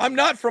 I'm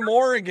not from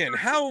Oregon.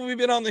 How have we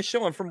been on this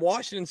show? I'm from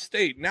Washington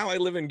State. Now I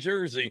live in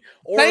Jersey.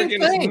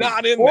 Oregon is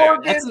not in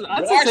Oregon, there.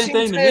 That's the same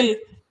thing to me.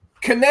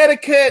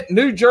 Connecticut,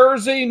 New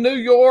Jersey, New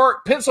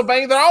York,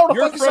 Pennsylvania. They're all the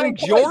You're fucking from same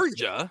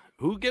Georgia. place.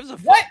 Who gives a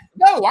fuck? What?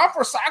 No, I'm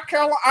from South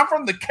Carolina. I'm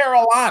from the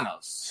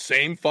Carolinas.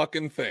 Same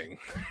fucking thing.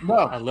 No.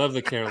 I love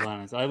the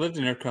Carolinas. I lived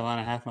in North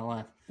Carolina half my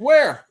life.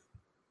 Where?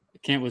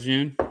 Camp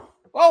Lejeune.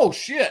 Oh,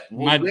 shit.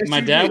 Well,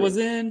 my dad was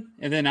in,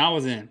 and then I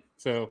was in.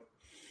 So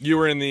you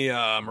were in the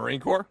Marine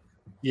Corps?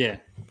 Yeah.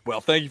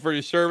 Well, thank you for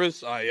your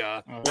service.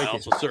 I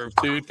also served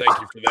too. Thank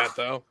you for that,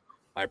 though.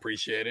 I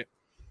appreciate it.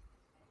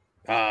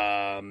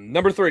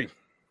 Number 3.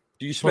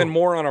 Do you spend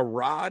more on a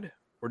rod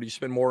or do you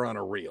spend more on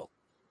a reel?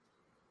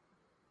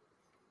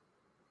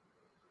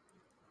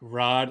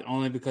 Rod,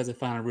 only because I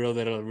found a reel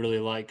that I really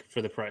like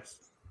for the price.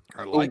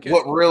 I like it.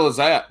 What reel is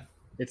that?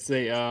 It's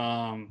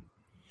a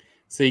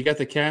so you got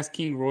the Cast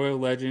King Royal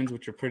Legends,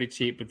 which are pretty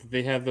cheap, but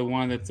they have the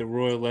one that's a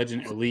Royal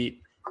Legend Elite,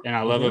 and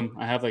I love them.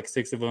 I have like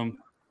 6 of them.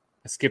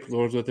 I skip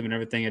Lords with them and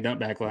everything. I don't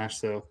backlash,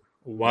 so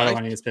why do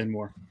I need to spend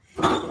more?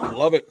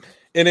 Love it.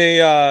 In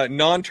a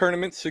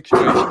non-tournament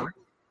situation,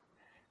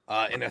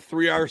 in a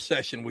 3-hour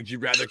session, would you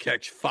rather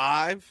catch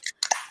 5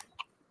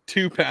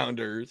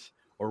 2-pounders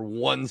or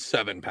 1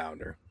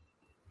 7-pounder?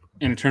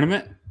 In a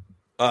tournament?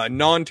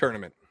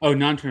 Non-tournament. Oh,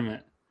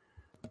 non-tournament.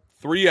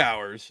 3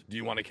 hours. Do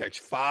you want to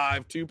catch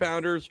 5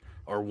 2-pounders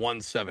or 1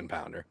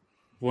 7-pounder?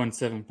 1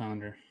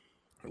 7-pounder.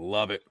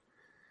 Love it.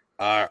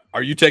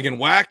 Are you taking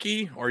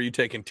wacky or are you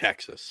taking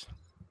Texas?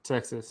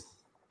 Texas.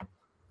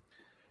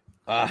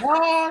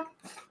 What?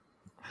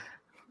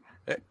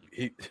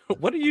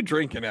 What are you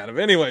drinking out of?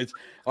 Anyways,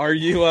 are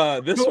you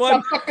this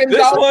one?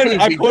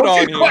 I put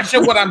on here.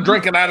 Question what I'm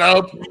drinking out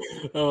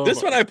of.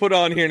 This one I put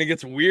on here, and it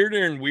gets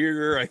weirder and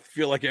weirder. I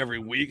feel like every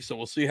week, so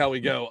we'll see how we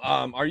go.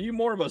 Are you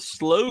more of a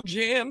slow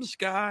jams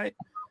guy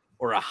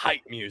or a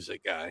hype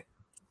music guy?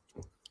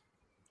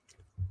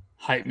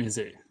 Hype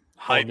music.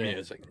 Hype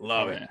music.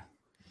 Love it.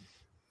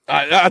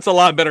 That's a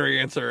lot better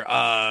answer.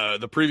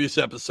 The previous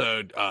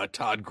episode,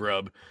 Todd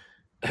Grubb,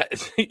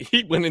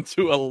 he went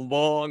into a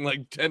long,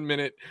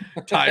 10-minute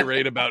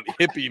tirade about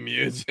hippie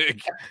music.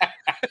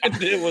 And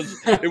it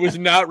was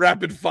not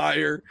rapid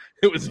fire.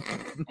 It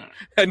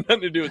had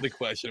nothing to do with the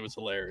question. It was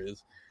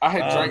hilarious. I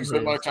had drank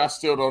so much I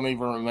still don't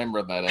even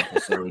remember that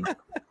episode.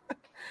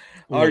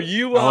 Are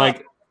you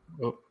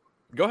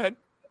go ahead.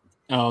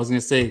 Oh, I was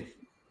gonna say.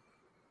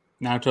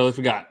 Now I totally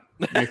forgot.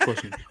 Next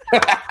question.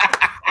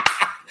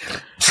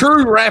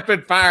 True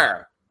rapid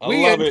fire.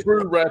 We love had it.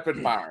 true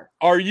rapid fire.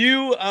 Are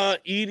you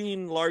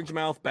eating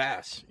largemouth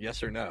bass?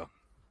 Yes or no?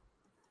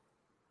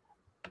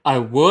 I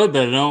would,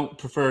 but I don't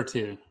prefer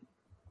to.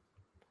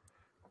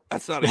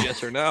 That's not a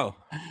yes or no.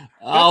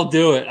 I'll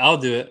do it.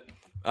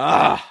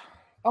 Ah.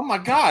 Oh my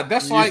God,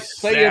 that's You like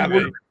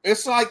saying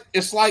it's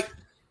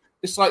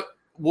like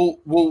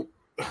well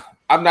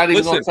I'm not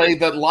even gonna say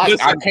that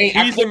I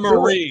can't. He's a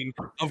Marine.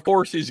 Of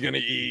course he's gonna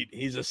eat.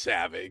 He's a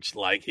savage.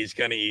 He's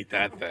gonna eat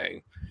that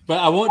thing. But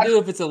I won't do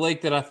it if it's a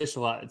lake that I fish a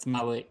lot. It's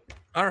my lake.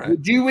 All right.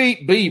 Would you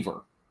eat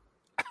beaver?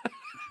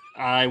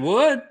 I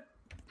would.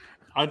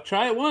 I'd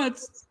try it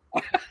once.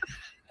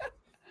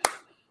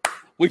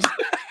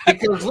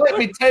 Because let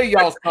me tell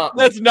y'all something.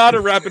 That's not a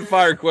rapid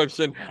fire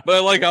question, but I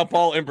like how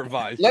Paul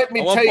improvised. Let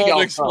me I want tell Paul y'all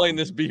to explain something.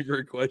 this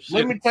beaver question.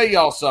 Let me tell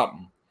y'all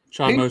something.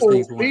 Try most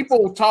things once.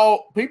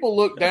 People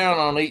look down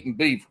on eating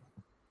beaver,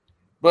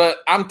 but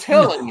I'm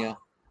telling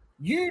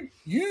you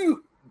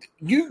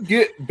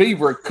get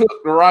beaver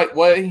cooked the right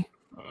way,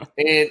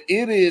 and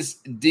it is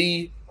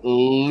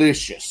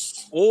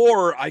delicious.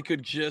 Or I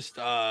could just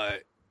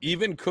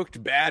even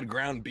cooked bad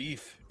ground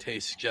beef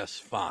tastes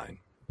just fine.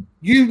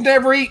 You've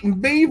never eaten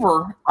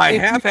beaver. I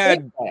have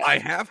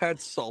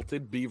had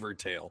salted beaver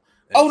tail.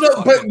 Oh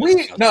no, but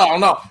we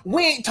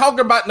ain't talking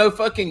about no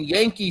fucking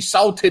Yankee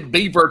salted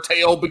beaver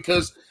tail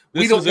because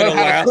we don't know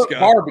how to cook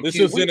barbecue. This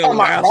is in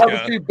Alaska.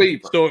 Alaska,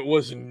 beaver. So it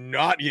was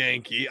not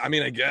Yankee. I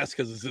mean, I guess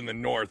because it's in the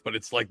north, but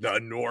it's like the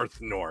north.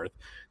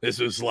 This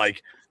was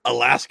like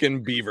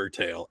Alaskan beaver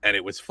tail, and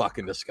it was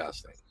fucking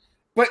disgusting.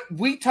 But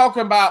I'm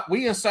talking about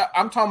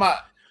Carolina.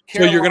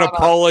 So you're gonna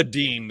Paula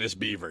Dean this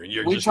beaver?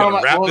 You're just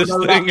gonna wrap this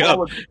thing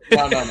up?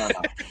 No.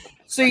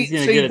 See, he's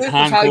gonna get his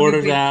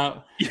hindquarters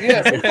out.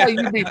 Yeah, that's how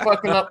you be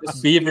fucking up the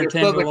beaver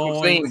Southern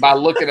cuisine by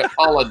looking at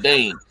Paula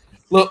Dean.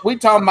 Look, we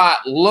talking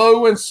about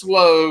low and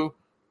slow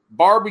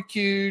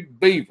barbecued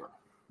beaver,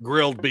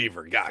 grilled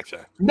beaver.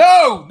 Gotcha.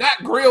 No,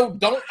 not grilled.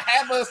 Don't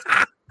have us.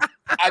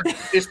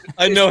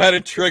 I know how to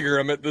trigger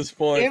them at this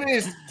point. It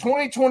is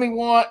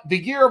 2021, the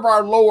year of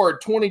our Lord,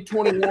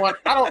 2021.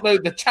 I don't know.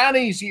 The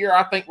Chinese year,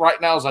 I think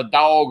right now is a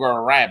dog or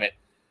a rabbit.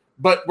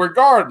 But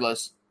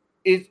regardless,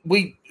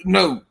 we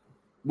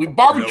We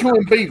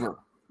barbecuing beaver.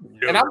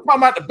 No. And I'm talking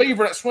about the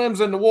beaver that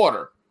swims in the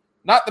water,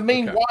 not the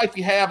mean wife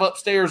you have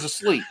upstairs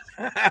asleep.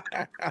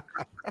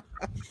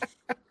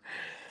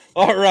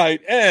 All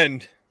right,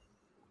 and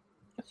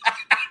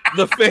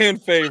the fan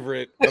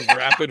favorite of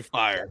Rapid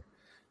Fire.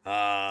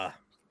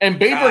 And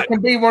beaver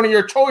can be one of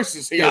your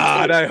choices here.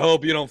 God, I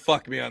hope you don't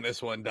fuck me on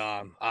this one,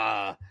 Dom.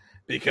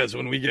 Because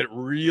when we get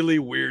really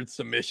weird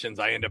submissions,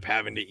 I end up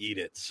having to eat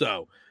it.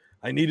 So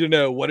I need to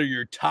know, what are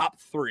your top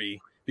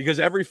 3? Because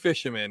every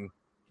fisherman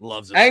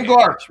loves a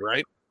sandwich,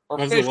 right?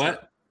 Loves a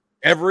what?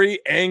 Every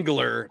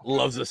angler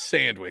loves a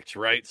sandwich,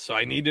 right? So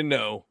I need to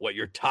know what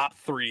your top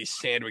 3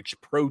 sandwich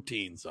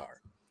proteins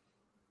are.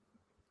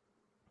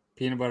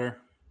 Peanut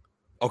butter.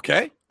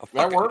 Okay.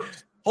 That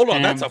works. Hold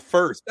on. That's a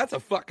first. That's a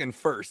fucking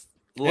first.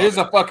 It is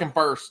a fucking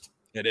first.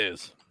 It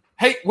is.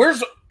 Hey,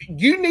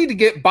 you need to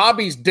get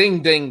Bobby's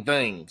ding ding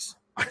things.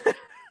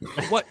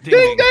 What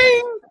ding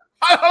ding?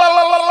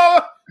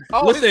 Oh,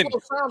 listen,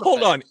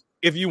 hold on.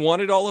 If you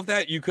wanted all of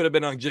that, you could have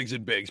been on Jigs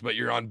and Bigs, but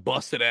you're on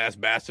busted ass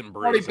Bass and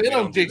Brews. Already been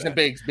on Jigs and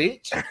Bigs,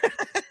 bitch.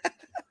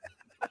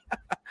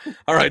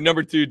 All right,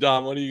 number 2,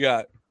 Dom. What do you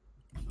got?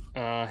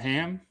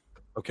 Ham.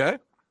 Okay.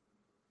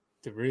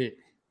 3.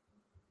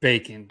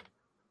 Bacon.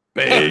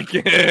 Have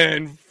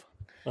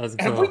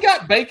we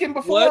got bacon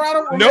before? I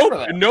don't remember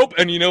that. Nope.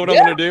 And you know what I'm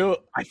going to do?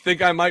 I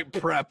think I might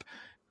prep.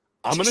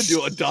 I'm going to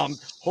do a Dom.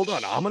 Hold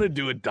on. I'm going to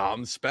do a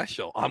Dom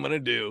special. I'm going to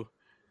do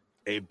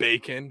a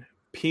bacon,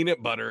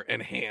 peanut butter,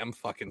 and ham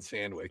fucking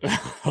sandwich.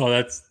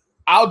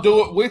 I'll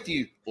do it with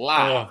you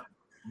live.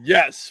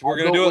 Yes, we're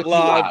going to do it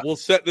live. We'll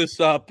set this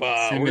up.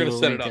 We're going to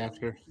set it up.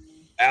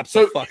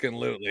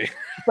 Absolutely.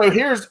 So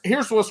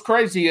here's what's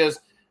crazy is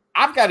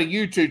I've got a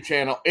YouTube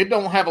channel. It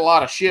don't have a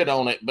lot of shit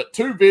on it, but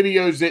 2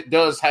 videos it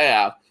does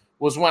have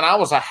was when I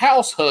was a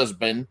house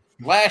husband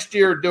last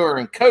year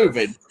during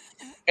COVID,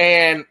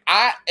 and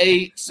I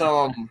ate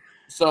some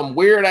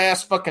weird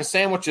ass fucking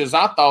sandwiches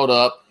I thought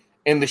up,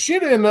 and the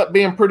shit ended up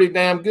being pretty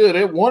damn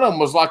good. One of them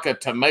was like a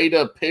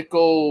tomato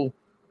pickle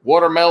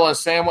watermelon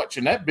sandwich,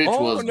 and that bitch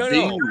was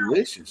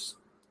delicious.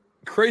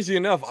 Crazy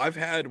enough, I've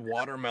had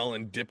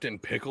watermelon dipped in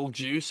pickle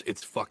juice.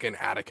 It's fucking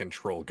out of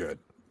control good.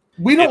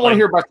 We don't want to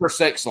hear about your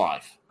sex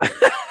life.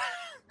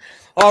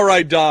 All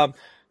right, Dom.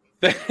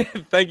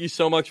 Thank you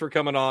so much for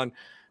coming on.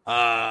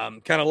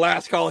 Kind of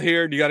last call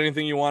here. Do you got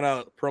anything you want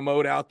to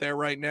promote out there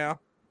right now?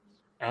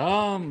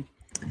 No,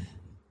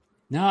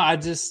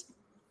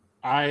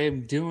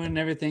 I'm doing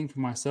everything for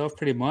myself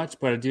pretty much,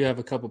 but I do have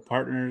a couple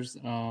partners.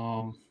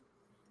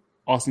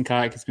 Austin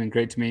Kayak has been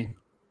great to me.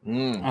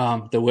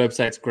 The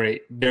website's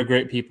great. They're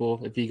great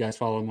people. If you guys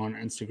follow them on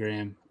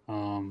Instagram,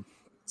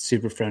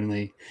 super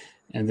friendly.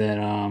 And then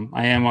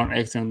I am on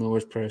Exxon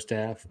Lures Pro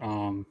staff.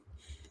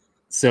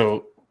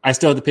 So I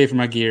still have to pay for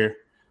my gear.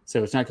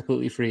 So it's not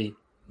completely free.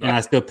 And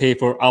I still pay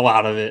for a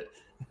lot of it.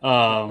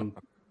 And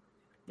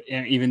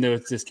even though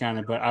it's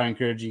discounted, but I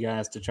encourage you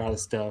guys to try the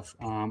stuff.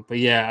 But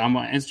yeah, I'm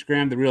on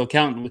Instagram, The Real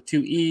Accountant with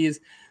 2 E's.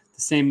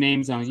 The same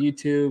names on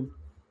YouTube.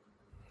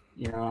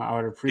 You know, I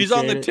would appreciate it. He's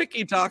on the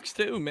TikToks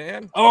too,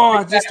 man. Oh,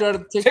 I just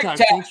started TikTok.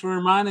 Thanks for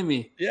reminding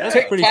me. Yeah.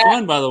 That's pretty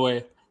fun, by the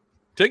way.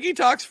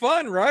 TikTok's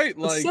fun, right?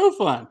 It's so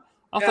fun.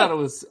 I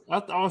always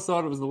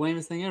thought it was the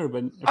lamest thing ever,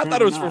 but I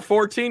thought it was for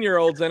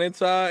 14-year-olds, and it's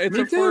for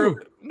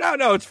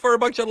a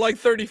bunch of like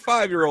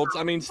 35-year-olds.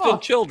 I mean, still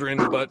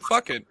children, but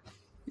fuck it.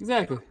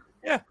 Exactly.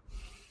 Yeah.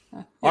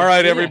 All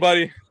right,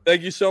 everybody.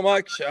 Thank you so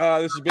much. This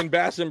has been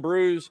Bass and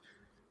Brews.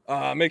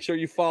 Make sure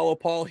you follow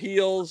Paul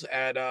Heels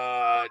at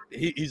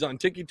he's on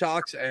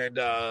TikToks and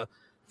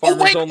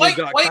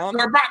farmersonly.com. Wait,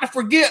 we're about to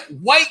forget.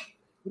 Wait.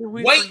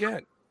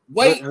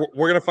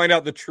 We're gonna find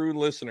out the true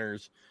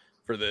listeners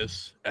for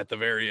this at the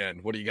very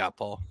end. What do you got,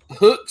 Paul?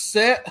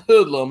 Hookset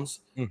Hoodlums.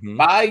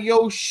 Buy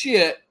your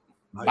shit.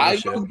 Buy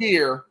your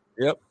gear.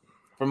 Yep.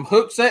 From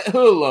Hookset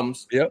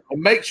Hoodlums. Yep.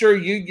 And make sure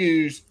you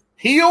use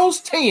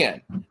Heels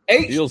 10.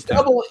 HEELS 10.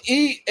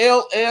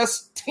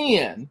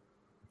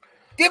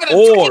 Give it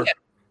a 10.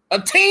 A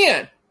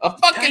 10. A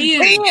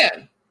fucking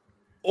 10.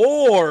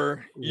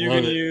 Or you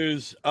can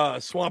use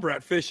Swamp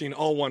Rat Fishing,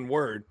 all one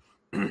word.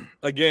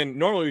 Again,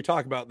 normally we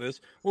talk about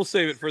this. We'll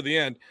save it for the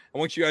end. I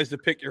want you guys to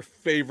pick your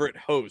favorite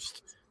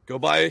host. Go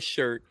buy a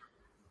shirt.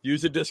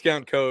 Use a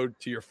discount code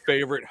to your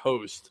favorite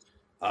host.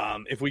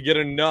 If we get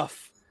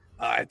enough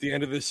at the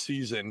end of this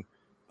season,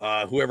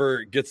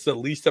 whoever gets the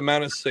least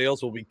amount of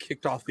sales will be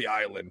kicked off the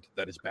island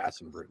that is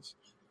Bass and Brews.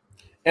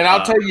 And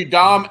I'll tell you,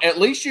 Dom, at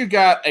least you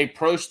got a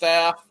pro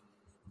staff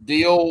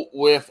deal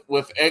with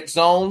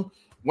X-Zone.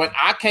 When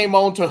I came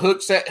on to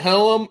Hookset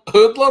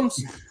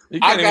Hoodlums,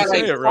 I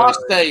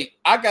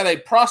got a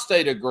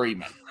prostate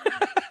agreement.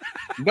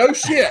 No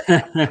shit.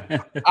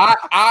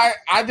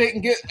 I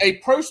didn't get a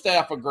pro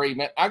staff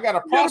agreement. I got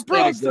a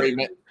prostate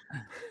agreement.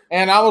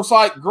 And I was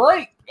like,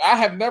 great. I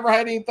have never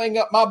had anything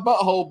up my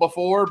butthole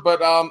before,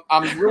 but I'm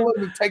willing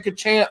to take a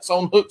chance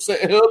on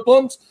Hookset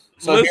Hoodlums.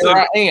 So here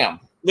I am.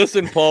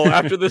 Listen, Paul,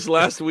 after this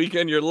last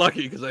weekend, you're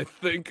lucky because I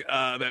think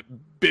that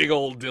big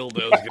old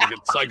dildo is going to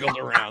get cycled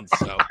around.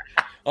 So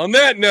on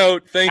that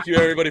note, thank you,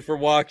 everybody, for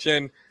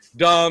watching.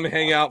 Dom,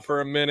 hang out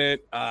for a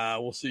minute.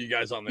 We'll see you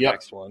guys on the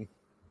next one.